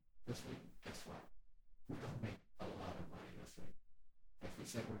money this week. Guess what? We don't make a lot of money this week. If we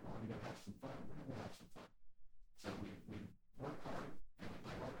say we're going to go have some fun, we're going to go have some fun. So we work hard and we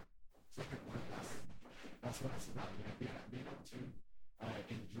play hard. So that's what it's about. Being able to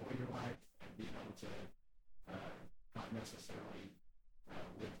enjoy your life and being able to not necessarily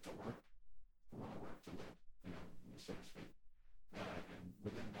live to work. We want to work to live, so to speak. And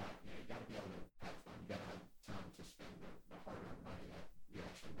within that, you got to be able to have fun. You got to have time to spend the hard-earned money that you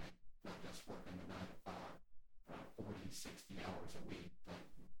actually make, not just working the 9 to 5, 40, 60 hours a week.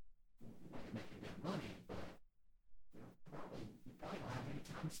 You're making good money, but you probably don't have any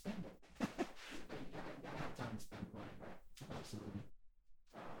time to spend it. But you got to have time to spend money, right? Absolutely.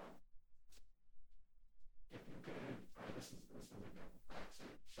 If you could, this is a good one. So,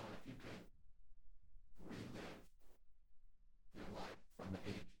 Sean, if you could relive your life from the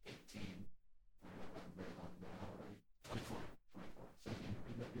age 18, very long ago, how old are you? 24. So if you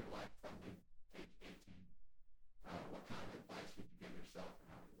relive your life from the age 18, what kind of advice would you give yourself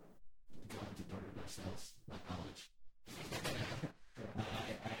and how would you live? Go into door-to-door sales, like college.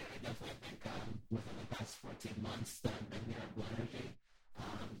 I definitely think within the past 14 months that I've been here at Bluenergy,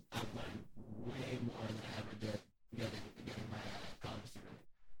 I've learned way more than I ever did getting my college degree.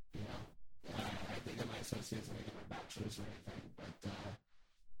 I didn't get my associates, I didn't get my bachelor's or anything, but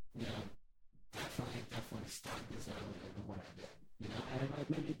definitely started this earlier than what I did. And it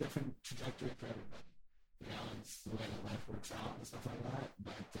may be a different trajectory for everybody. It's the way that life works out and stuff like that.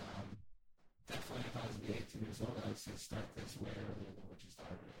 But definitely, if I was to be 18 years old, I would say start this way earlier than what you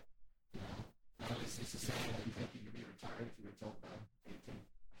started it. I always used to say that You think you could be retired if you were told by 18?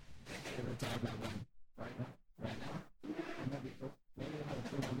 I retired by when? Right now? Right now? That'd be cool. Maybe if I would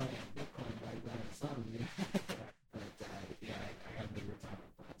put my money in Bitcoin.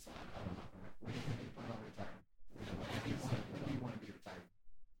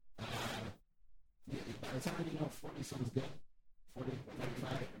 40 sounds good. 40,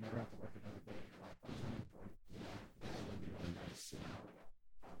 35. You never have to work another day in your life. Yeah, that would be really nice. You know,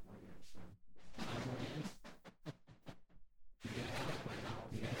 5 more years. So. 5 more years. Yeah,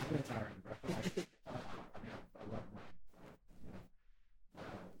 Yeah, it's tiring, bro. I mean, I love my, you know,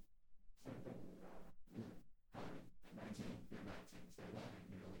 same thing. 19, you're 19, so that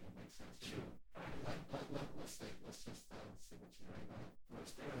really don't make sense. Sure. Let's see. Let's just see what you right now. Let's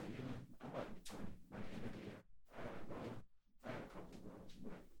stay on you. I'm about to be 20 by the end of the year. I had a girl. I had a couple of girls,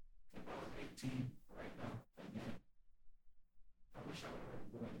 but if I was 18 right now, again, I wish I would have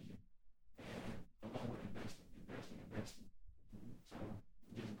Bluenergy. And along with investing. So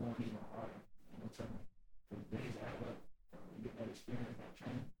just going even harder. Tell me, because days add up. You get that experience, that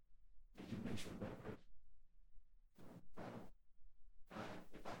training, and you make sure a better person.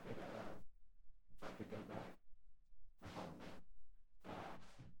 If I could go back, oh man,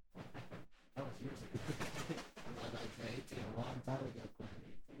 that was years ago. like 18, a long time ago.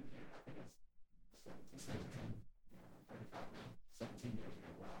 18 years, I think it's 17, 35 now, 17 years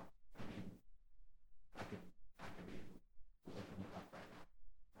ago. Wow. I mean, I could be living it up right now.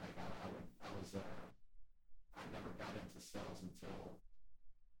 Like I never got into sales until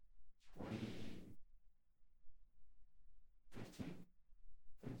 2015. I think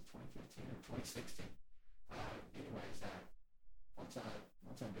it's 2015 or 2016. Anyways, once I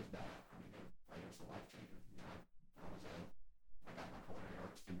did that, I mean, it was a life changer. You know, I got my culinary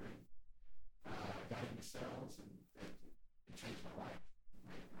arts degree. Got into sales, and it changed my life.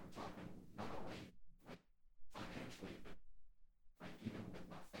 Right? I'm talking not only like financially, but like even with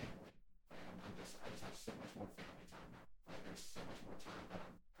my family. Like I just have so much more family time now. Like there's so much more time that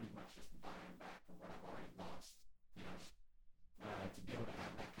I'm pretty much just buying back from what I've already lost. You know, to be able to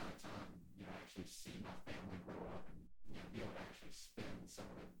have that kind of time, you know, actually see my family grow up, and you know, be able to actually spend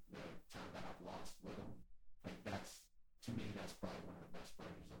some of the time that I've lost with them. Like that's, to me, that's probably one of the best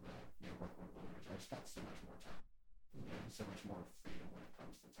pleasures of the, you know, working with Bluenergy. I just got so much more time. You know, so much more freedom when it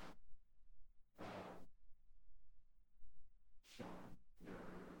comes to time. Sean,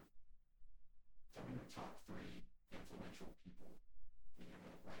 tell me your top 3 influential people in your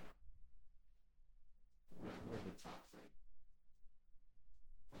life right now. What are the top 3?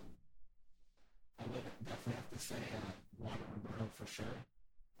 I would definitely have to say Juan Roberto for sure.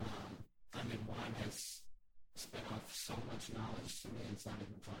 I mean, Juan has spit off so much knowledge to me, it's not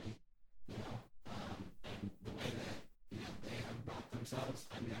even funny, you know. And the way that, you know, they have brought themselves.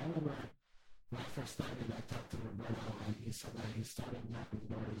 I mean, I remember when I first started, I talked to Roberto, and he said that he started knocking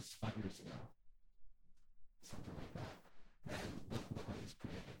doors 5 years ago. Something like that. And look what he's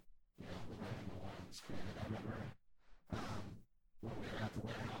created. You know, look what Juan has created. I remember when we were at the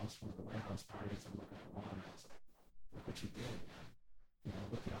warehouse, one of the warehouse parties, I'm looking at Juan, and I was like, look what you did, man. You know,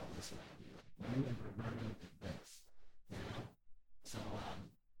 look at all this around you. Like, you and Roberto did this, you know? So,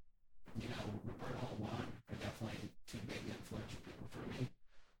 you know, Roberto and Juan are definitely 2 big influential people for me.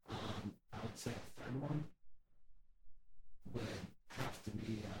 I would say a third one would have to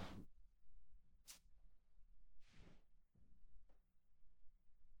be,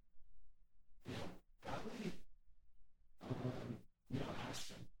 you know, probably, you know,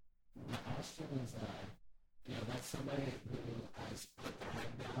 Ashton. Ashton is, you know, that's somebody who has put their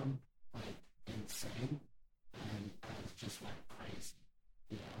head down, like, insane, and has just went crazy,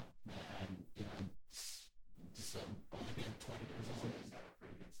 you know, and, you know, just only being 20 years old. Is that a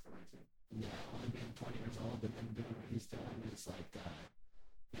pretty good story, too? Yeah, only being 20 years old and then doing what he's doing is like,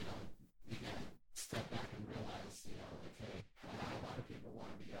 you know, you gotta step back and realize, you know, like, hey, Not a lot of people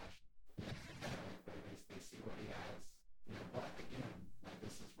want to be Ashton. They see what he has. You know, but again, like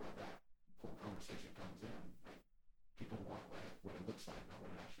this is where that whole conversation comes in. Like, people want what it looks like, not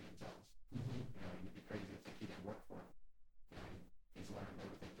what it actually entails. mm-hmm. You know, you'd be crazy to think he didn't work for it. You know, he's learned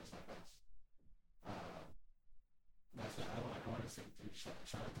everything just like us. That's what I want to say too. Shout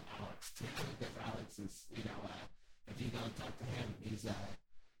out to Alex too, because Alex is, you know, if you go and talk to him, he's,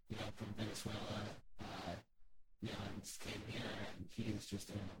 you know, from Venezuela, you know, and just came here, and he is just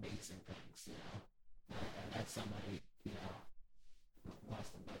doing amazing things, you know. And that's somebody, you know,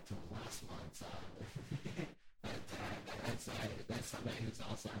 lost a bet to him last month. But that's somebody who's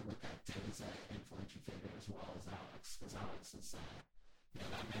also I look at too as an influential figure as well as Alex, because Alex is, you know,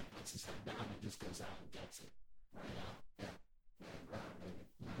 that man puts his head down and just goes out and gets it. You know? Yeah. Yeah, right, baby.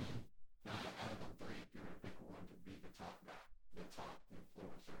 Mm-hmm. Now, out of the 3, if you were to pick one to be the top guy, the top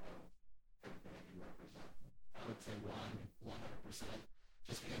influencer of everything that you represent, I would say 100%,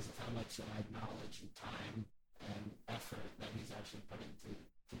 just because of how much knowledge and time and effort that he's actually put into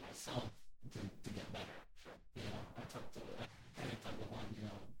myself to get better. Sure. You know, I talk to Juan, you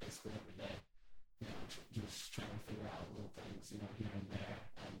know, basically every day. You know, just trying to figure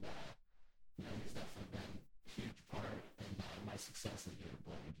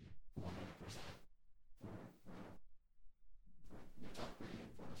Bluenergy, 100%. Your top three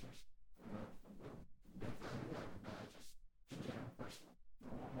influencers. Definitely, just in general, personally.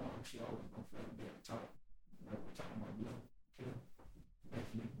 My mom, she always gonna forever be at the top. We're talking about Blue, too.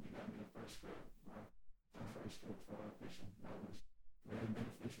 Definitely, you got me the first script. My first script for audition. That was very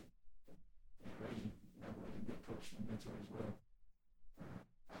beneficial and crazy. That was a good coach and mentor as well.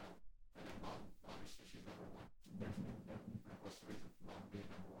 And then mom, obviously, she's number one. Definitely. What's the reason for mom being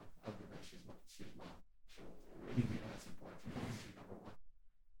number one? Other than she's mom. So really, that's important for mom to be number one.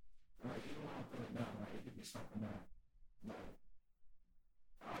 Even when I put it down, it could be something that,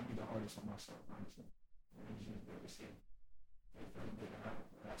 I'd be the hardest on myself, honestly. You just barely see it. It's very good to have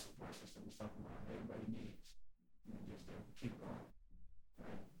that support system is something that everybody needs. Just to keep going.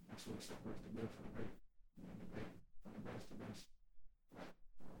 That's what separates the good from the great. The great from the best to best. Yeah,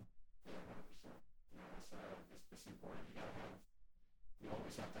 100%. It's important. You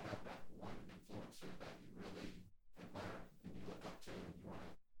always have to have that one influencer that you really admire and you look up to and you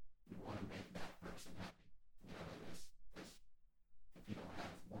want to make that person happy. If you don't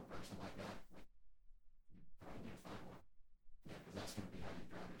have one person like that, you probably need to find one. Because that's going to be how you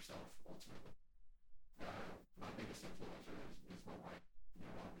drive yourself ultimately. My biggest influencer is my wife.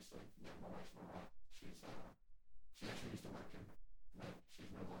 Obviously, my wife's my rock. She actually used to work here, but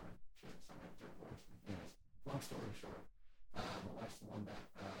she's no longer. She has some third voice. Anyways, long story short, my wife's the one that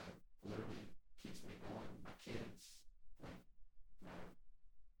literally keeps me going. My kids, I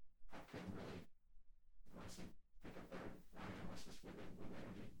couldn't really, honestly, pick a third. Unless it's with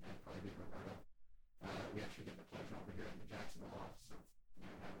Bluenergy and probably be Roberto. We actually get the pleasure over here in the Jacksonville office of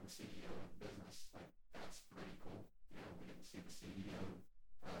having the CEO of the business. That's pretty cool. We get to see the CEO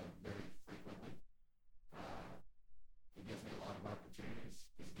very frequently. He gives me a lot of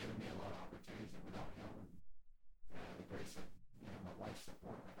opportunities. He's given me a lot of opportunities, and without him and the grace of my wife's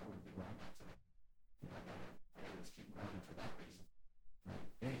support, I wouldn't be where I'm at today. I gotta just keep grinding for that reason.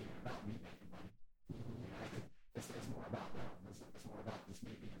 It ain't about me making money. It's more about them. It's more about just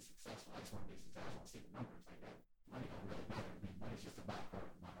me being successful. I just want to be successful. I want to see the numbers. Money don't really matter to me. Money's just about hard,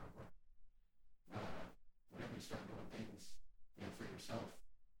 not hard work. Whenever you start doing things, for yourself,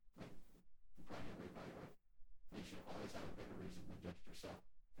 you probably get reevaluated. You should always have a bigger reason than just yourself.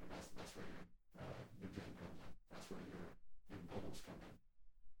 And that's where your dream comes in. That's where your goals come in.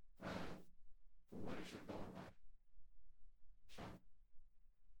 What is your goal in life, Sean?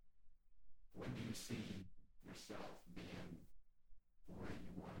 When do you see yourself being where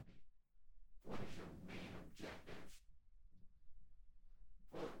you want to be? What is your main objective?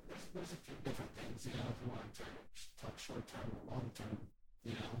 Well, there's a few different things, if you want to talk short term or long term,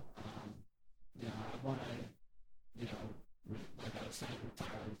 I want to, like I was saying,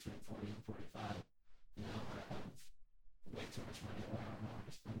 retire between 40 and 45. I have way too much money where I don't know how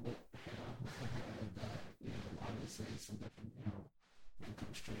to spend it, and, obviously some different,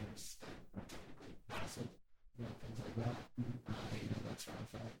 income streams that are technically passive, things like that. That's where I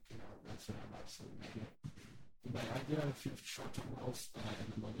feel like, that's where I'm absolutely making it. But I do have a few short-term goals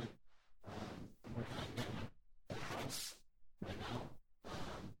in the moment. I'm working on getting a house right now.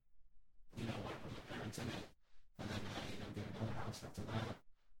 Working with my parents in it, and then get another house after that.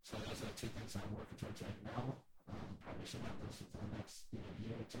 So those are two things I'm working towards right now. Probably should have those within the next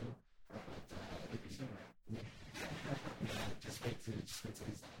year or two. But maybe sooner. Just wait till these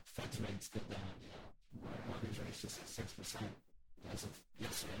Fed rates get down. My mortgage rate's just at 6% as of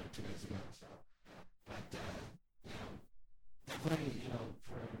yesterday or 2 days ago. So, but definitely,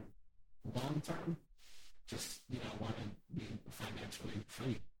 for long term, just want to be financially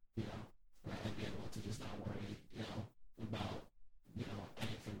free. And be able to just not worry, about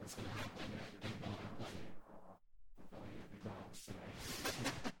anything that's going to happen.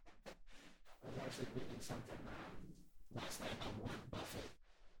 I was actually reading something last night about Warren Buffett.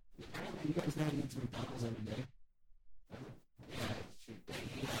 Apparently, you guys know he eats McDonald's every day. Yeah, he'll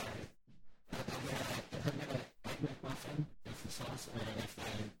get an egg McMuffin if the sauce or if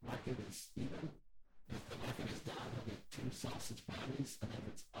the market is even. If the market is down, he'll get 2 sausage patties, and if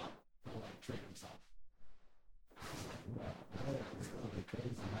it's up, he'll trade himself. Wow, that's really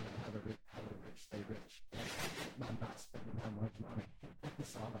crazy. How to rich stay rich. I'm not spending that much money.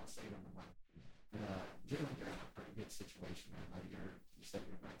 It's all about saving the money. Jalen, you're in a pretty good situation, man. You said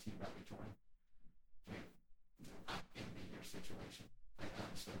you're 19, about to be 20. I envy your situation.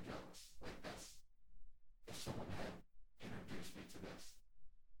 I'm so jealous. If someone had introduced me to this,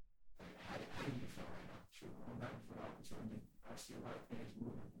 how do you feel right now? True, I'm ready for the opportunity. I see a lot of things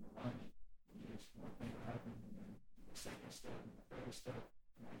moving in the line. Just one thing will happen, and then the second step, and the third step,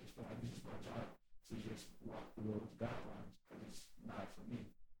 and I just feel like this is my job to just walk through those guidelines, because it's not for me.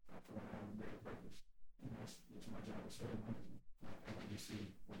 sort of management. And when you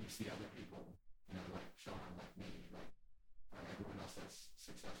see other people, you know, like Sean, like me, like everyone else that's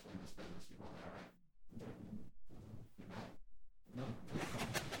successful in this business, you go, all right, you're not. No.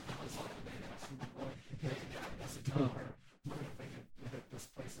 I was all the day, that's a good part. This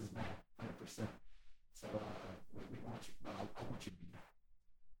place is mad, 100%. So we want you, I want you to be mad.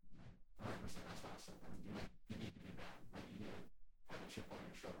 100%, that's what I said. You need to be mad. Like, you need to have a chip on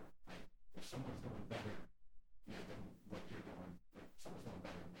your shoulder. Like, if someone's doing better, you know, than what you're doing, like, someone's doing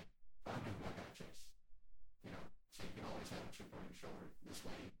better than me, I know who I gotta chase. You know, so you can always have a chip on your shoulder. This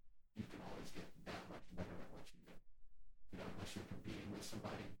way, you can always get that much better at what you do. You know, unless you're competing with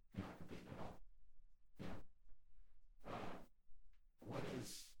somebody, you're not competing at all. You know, what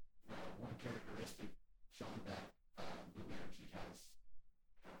is one characteristic, Sean, that Bluenergy has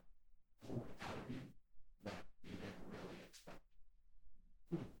pulled out of you that you didn't really expect?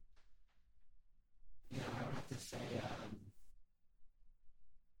 You know, I would have to say,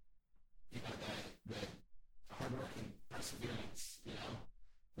 you know, the hard work and perseverance, you know,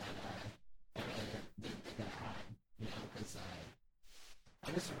 that I really didn't think I had, you know, because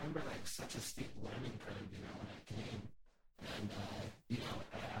I just remember like such a steep learning curve, you know, when I came. And, you know,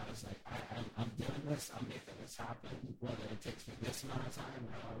 I was like, I'm doing this, I'm making this happen, whether it takes me this amount of time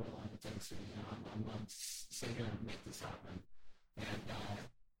or however long it takes me, you know, I'm going to sit here and make this happen. And,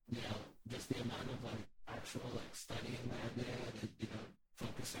 you know, just the amount of, like, actual, like, studying that I did and, you know,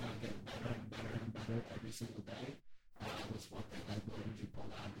 focusing on getting better and better and better every single day was one thing that Bluenergy pulled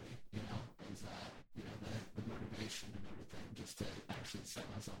out of me, you know, is, you know, the motivation and everything just to actually set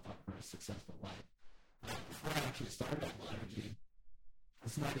myself up for a successful life. Before I actually started at Bluenergy,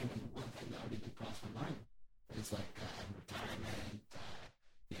 it's not even one thing that would even cross my mind. It's like retirement,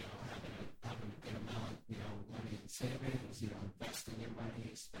 you know, having a good amount, you know, money in savings, you know, investing your money,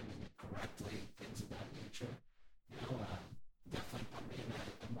 spending it correctly, things of that nature. You know, definitely put me in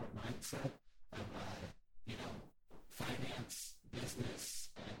a more mindset of, you know, finance, business,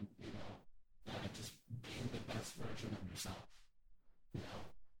 and, you know, just being the best version of yourself. You know,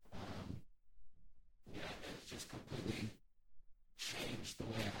 yeah, it's just completely changed the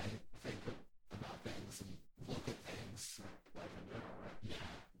way I think about things and look at things. Life in general, right?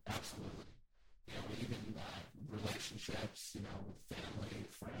 Yeah, absolutely. You know, even relationships, you know, with family,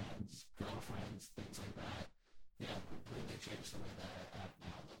 friends, girlfriends, things like that. Yeah, completely changed the way that I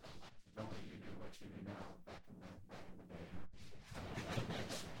now look at life. If only you knew what you knew now back in the day.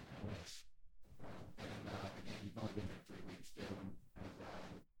 I wish. And again, you've only been there 3 weeks, Joe, and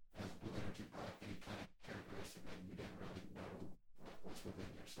as Bluenergy brought any kind of characteristic that you didn't really know what's within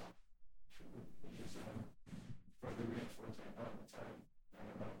yourself. Just further reinforcing all the time. I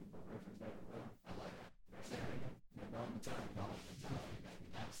don't know, the reference that we will. I like that. Say it again. All the time. All the time.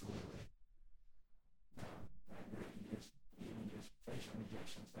 Absolutely. I agree. Even just facial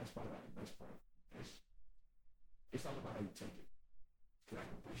rejections, that's probably like the best part. It's all about how you take it. Because I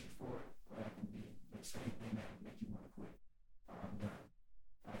can push you forward, or I can be the same thing that would make you want to quit. I'm done.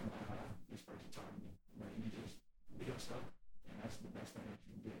 I don't know how this person taught me. But you just be yourself, and that's the best thing that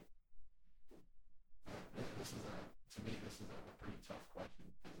you can get. To me, this is a pretty tough question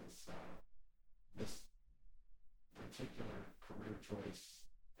because it's this particular career choice.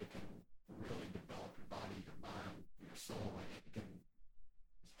 It can really develop your body, your mind, your soul, and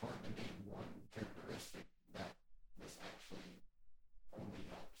it's hard to name one characteristic that this actually only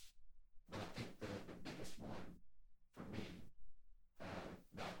helps. But I think the biggest one for me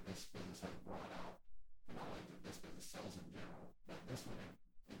that this business has brought out, not only that this business sells in general, but this one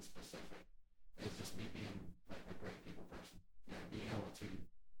in specific, is just me being like a great people person. You know, being able to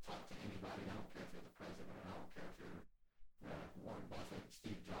talk to anybody. I don't care if you're the president. I don't care if you're Warren Buffett,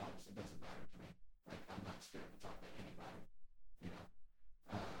 Steve Jobs. It doesn't matter to me. Like, I'm not scared to talk to anybody. You know,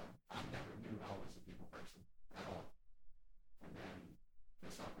 I never knew I was a people person at all. And then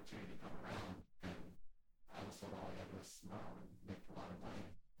this opportunity come around, and I was told all I had to do was smile and make a lot of money.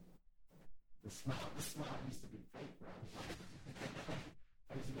 The smile used to be fake, bro.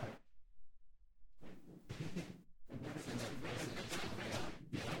 I used to be like,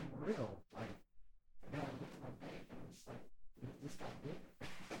 real. Like, and then I looked at my bank and it's like, this got bigger.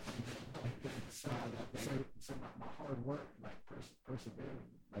 So my hard work, like persevering,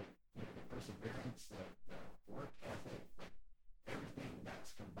 like, you know, the perseverance, the work ethic, like everything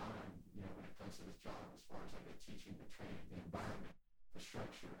that's combined, you know, when it comes to this job, as far as like the teaching, the training, the environment, the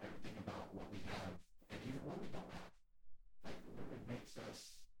structure, everything about what we have, and even what we don't have, like, really makes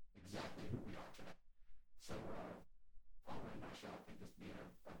us exactly who we are today. So, all in a nutshell, I think just being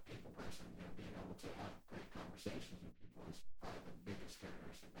a people person, you know, being able to have great conversations with people is probably the biggest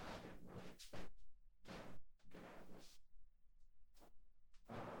characteristic that I didn't really expect to get out of this.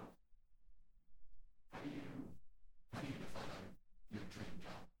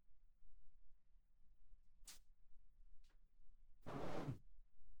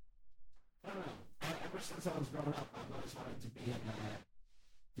 since I was growing up, I've always wanted to be in,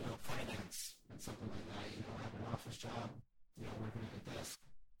 finance and something like that. Have an office job, working at a desk,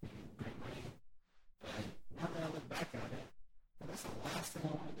 making great money. But now that I look back at it, that's the last thing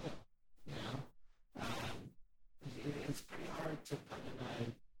I want to do. It's pretty hard to put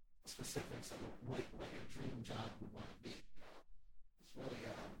in specifics of what your dream job would want to be. It's really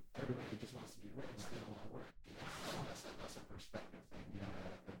everybody just wants to be rich. They don't want to work. That's a perspective thing.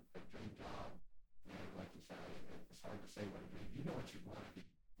 A dream job. Like you said, it's hard to say what it is. You know what you want to be.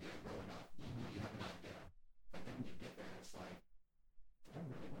 Growing up, you have an idea, but then when you get there, it's like, do I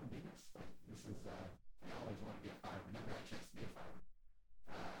really want to be this? Like, this is. I always want to be a fireman. Never had a chance to be a fireman.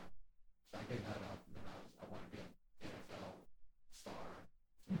 So I gave that up, and then I want to be an NFL star.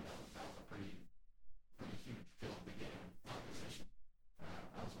 That was a pretty huge field to get in position.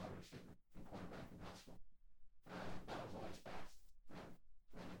 I was wide receiver and quarterback in high school. That was always fast.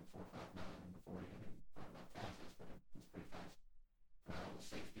 Running the 4.59 and the 40. I mean, not fastest, but it was pretty fast. Was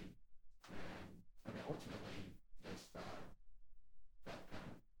safety. And ultimately, just that kind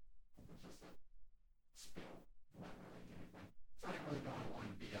of was just a skill, not really anything. So I didn't really know I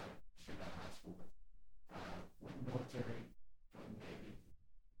wanted to be straight out of high school, but went in the military, joined the Navy,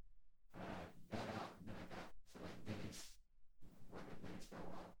 got out, and then I got to Denny's, worked at Denny's for a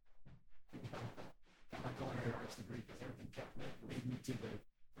while. Got my culinary arts degree because everything kept leading me to the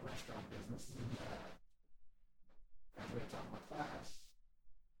restaurant business. And graduated top of my class.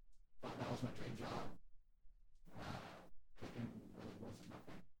 Thought that was my dream job. Cooking really wasn't my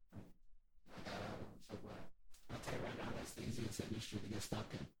thing. I got out of it. I'm so glad. I'll tell you right now, that's the easiest industry to get stuck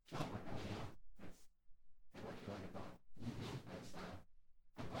in. Job market, they work you like a dog.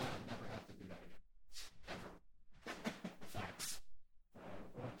 I'm glad I never have to do that again. Ever. Facts.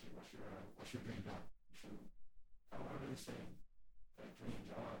 What about you? What's your dream job? I would really say that dream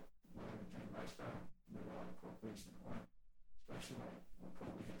job, dream lifestyle, live a lot of corporation in one. Especially like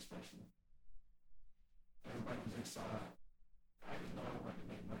COVID, especially. Everybody was inside. I didn't know I wanted to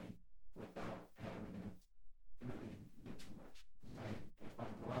make money without having to really do too much. Like, if I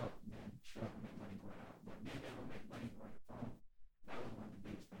go out, then sure I can make money going out. But being able to make money going at home, that was one of the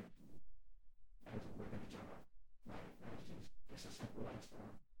biggest things for me. That was a working job. Like, that was just a simple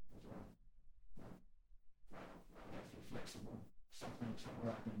lifestyle as well. My life was flexible.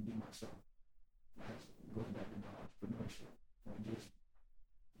 Somewhere I can be myself. That's going back into entrepreneurship.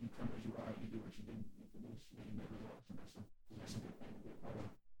 You come as you are, you do what you do, you produce, you make results, and that's a good thing to be a part of.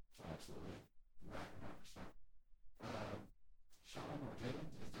 So absolutely, right, 100%. Sean or Jalen,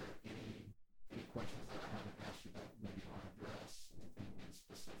 is there any questions that I haven't asked you that maybe you want to address, anything in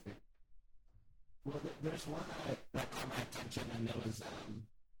specific? Well, there's one that caught my attention, and it was,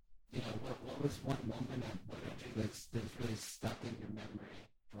 what was one moment at Bluenergy that's really stuck in your memory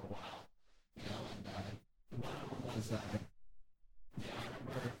for a while? And one of them was, I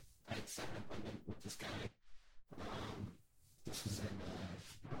remember I had set an appointment with this guy. This was in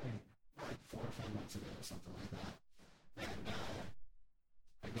probably like 4 or 5 months ago or something like that. And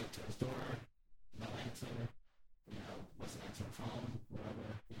I go to his door, no answer, wasn't answering phone,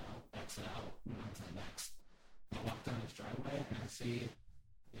 whatever, exit out, move on to the next. I walk down his driveway and I see,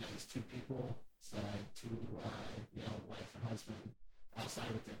 these 2 people, two, wife and husband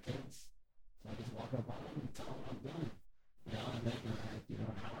outside with their kids. So I just walk up on them and tell them what I'm doing. And then,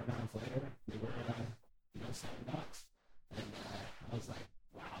 an hour and a half later, they were, $7. And I was like,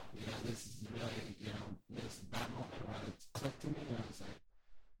 wow, this is really, this that moment where it clicked to me. And I was like,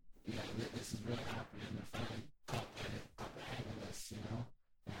 this is really happening. They're finally caught the hang of this,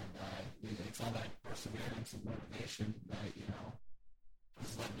 And it's all that perseverance and motivation that,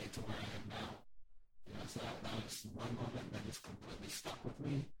 has led me to where I am now. So that was one moment that just completely stuck with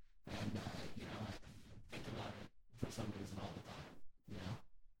me. And, I think about it for some reason all the time,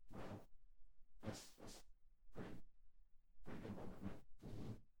 Well, that's pretty good moment.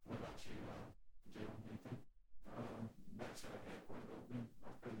 What about you, Jalen? Anything? That's a headquarters opening.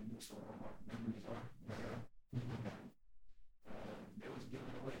 I'll pretty new, so all my memories are there. It was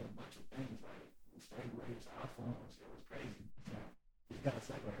giving away a bunch of things, like segways, iPhones. It was crazy. You got a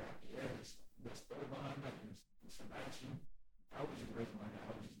Segway, right? Yes. The Stobon, Sebastian. I was just raising my hand.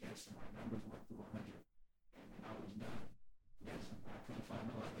 I was just guessing. My numbers went through 100. And then I was done. Guessing. I couldn't find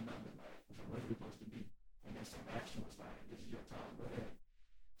no other number. Like, where we supposed to be? And then Sebastian was like, this is your time. Go ahead.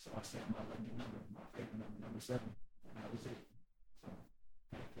 So I said my lucky number, my favorite number, number 7. And that was it. So,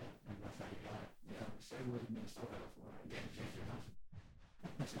 heck yeah. And that's how you got it. Yeah. Segway means so helpful. Again, change your house.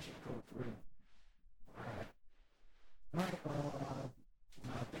 That's a cheat code for real. All right. Well,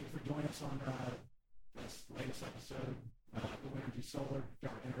 thank you for joining us on this latest episode of Bluenergy Solar. If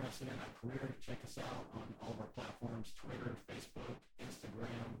y'all are interested interested in that career, check us out on all of our platforms, Twitter, Facebook,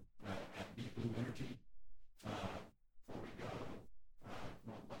 Instagram, at Bluenergy. Before we go,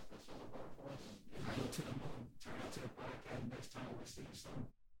 what's the solar bar for us? Turn out to the moon. Turn out to the podcast next time we see you soon.